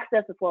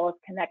access as well as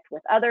connect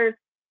with others.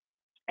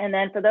 And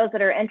then for those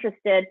that are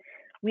interested,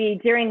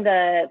 during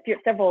the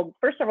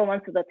first several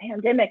months of the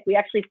pandemic, we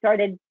actually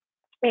started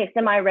a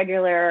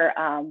semi-regular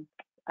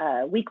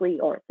weekly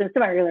or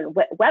semi-regular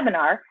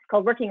webinar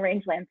called Working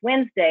Rangelands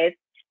Wednesdays,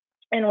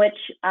 in which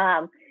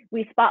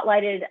we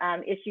spotlighted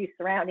issues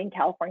surrounding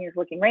California's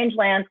working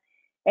rangelands.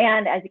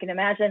 And as you can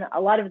imagine, a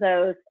lot of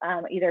those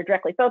either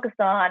directly focused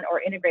on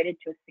or integrated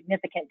to a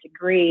significant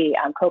degree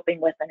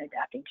coping with and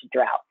adapting to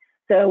drought.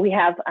 So we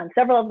have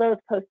several of those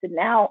posted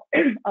now.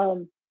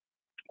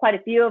 Quite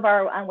a few of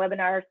our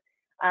webinars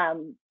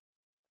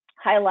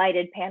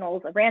highlighted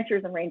panels of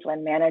ranchers and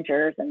rangeland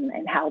managers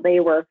and how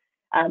they were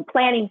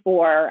planning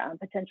for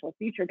potential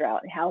future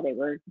drought and how they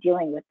were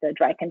dealing with the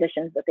dry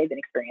conditions that they've been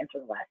experiencing for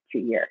the last 2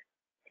 years.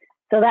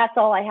 So that's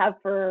all I have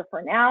for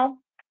now.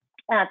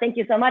 Thank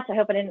you so much. I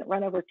hope I didn't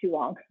run over too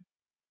long.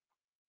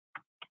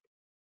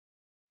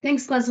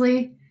 Thanks,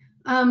 Leslie.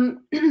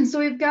 So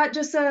we've got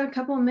just a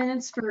couple of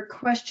minutes for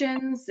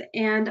questions,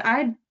 and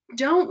I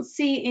don't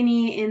see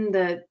any in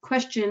the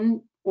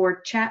question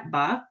or chat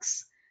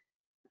box.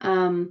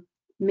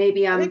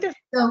 Maybe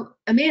so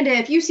Amanda,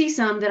 if you see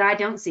some that I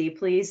don't see,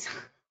 please.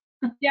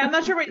 Yeah, I'm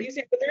not sure what you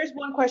see, but there is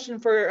one question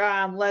for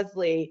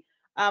Leslie.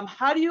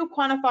 How do you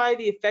quantify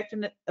the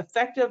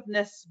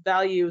effectiveness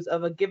values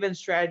of a given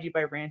strategy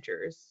by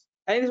ranchers?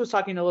 I think this was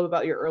talking a little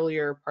about your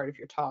earlier part of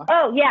your talk.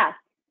 Oh yeah.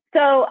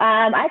 So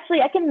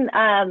actually, I can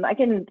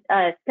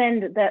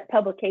send that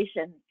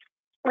publication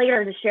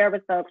later to share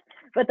with folks.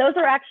 But those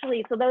are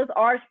actually, so those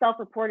are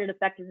self-reported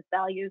effectiveness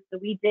values. So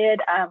we did,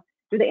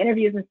 through the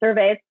interviews and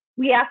surveys,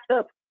 we asked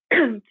folks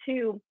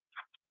to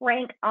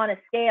rank on a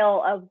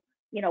scale of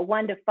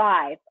 1 to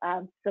 5.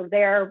 So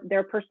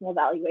their personal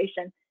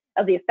evaluation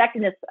of the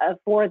effectiveness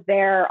for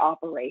their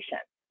operation.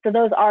 So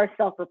those are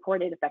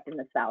self-reported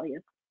effectiveness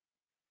values.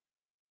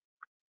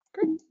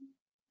 Great.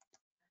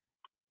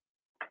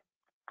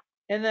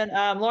 And then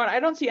Lauren, I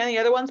don't see any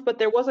other ones, but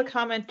there was a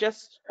comment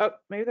just, oh,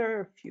 maybe there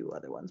are a few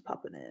other ones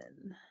popping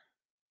in.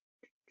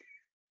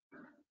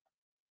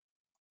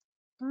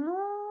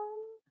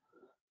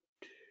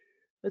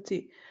 Let's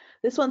see.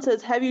 This one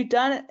says, have you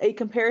done a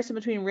comparison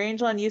between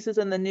rangeland uses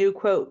and the new,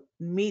 quote,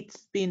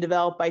 meats being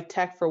developed by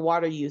tech for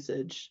water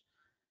usage?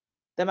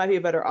 That might be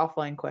a better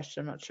offline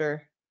question, I'm not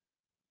sure.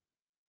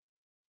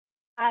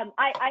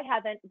 I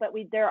haven't, but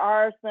there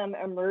are some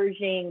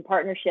emerging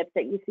partnerships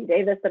at UC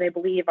Davis that I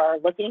believe are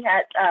looking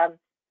at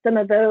some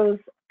of those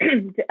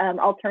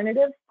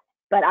alternatives,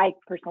 but I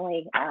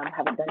personally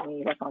haven't done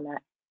any work on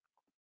that.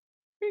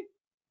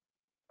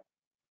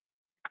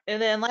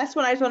 And then last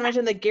one, I just want to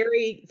mention that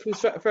Gary,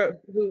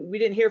 who we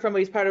didn't hear from, but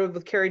he's part of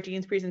with Carrie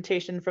Jean's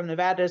presentation from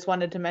Nevada, just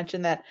wanted to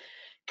mention that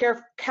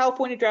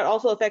California drought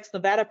also affects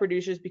Nevada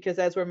producers because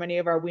that's where many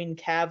of our weaned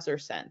calves are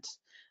sent.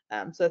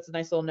 So that's a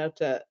nice little note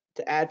to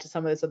add to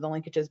some of this of the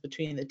linkages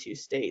between the two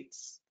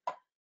states.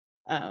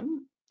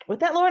 With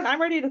that, Lauren,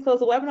 I'm ready to close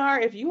the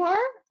webinar if you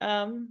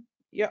are.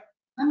 Yep.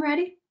 I'm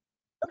ready.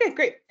 Okay,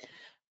 great.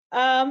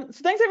 So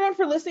thanks everyone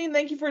for listening.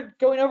 Thank you for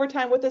going over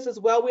time with us as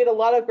well. We had a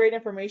lot of great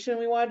information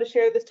we wanted to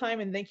share this time,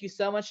 and thank you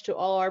so much to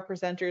all our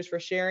presenters for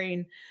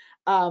sharing.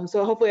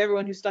 So hopefully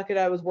everyone who stuck it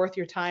out was worth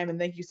your time, and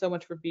thank you so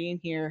much for being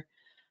here.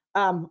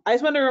 I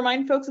just want to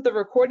remind folks that the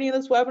recording of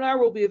this webinar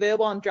will be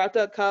available on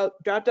drought.gov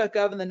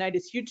and the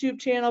NIDIS YouTube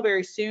channel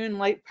very soon,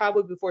 like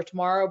probably before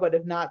tomorrow, but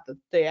if not, the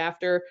day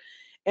after.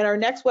 And our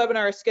next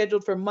webinar is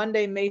scheduled for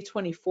Monday, May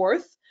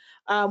 24th.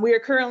 We are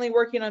currently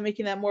working on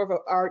making that more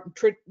of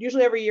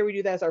usually every year we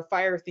do that as our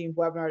fire themed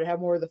webinar to have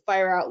more of the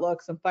fire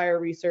outlook, some fire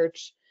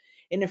research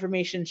and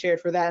information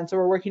shared for that. And so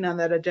we're working on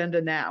that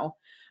agenda now.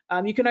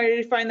 You can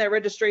already find that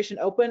registration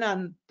open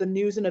on the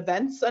news and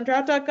events on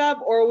drought.gov,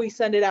 or we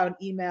send it out an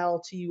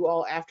email to you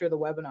all after the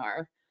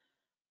webinar.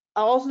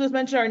 I'll also just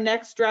mention our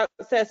next drought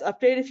status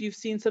update. If you've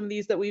seen some of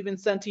these that we've been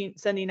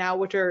sending out,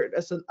 which are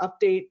as an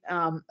update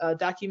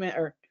document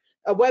or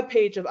a web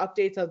page of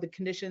updates of the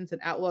conditions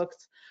and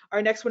outlooks.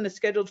 Our next one is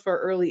scheduled for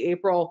early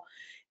April,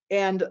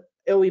 and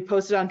it will be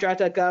posted on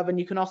drought.gov, and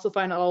you can also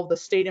find all of the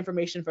state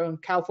information from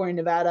California,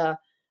 Nevada,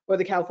 or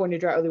the California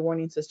Drought Early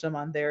Warning System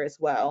on there as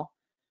well.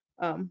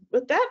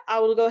 With that, I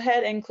will go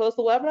ahead and close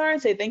the webinar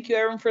and say thank you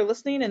everyone for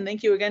listening, and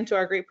thank you again to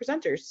our great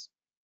presenters.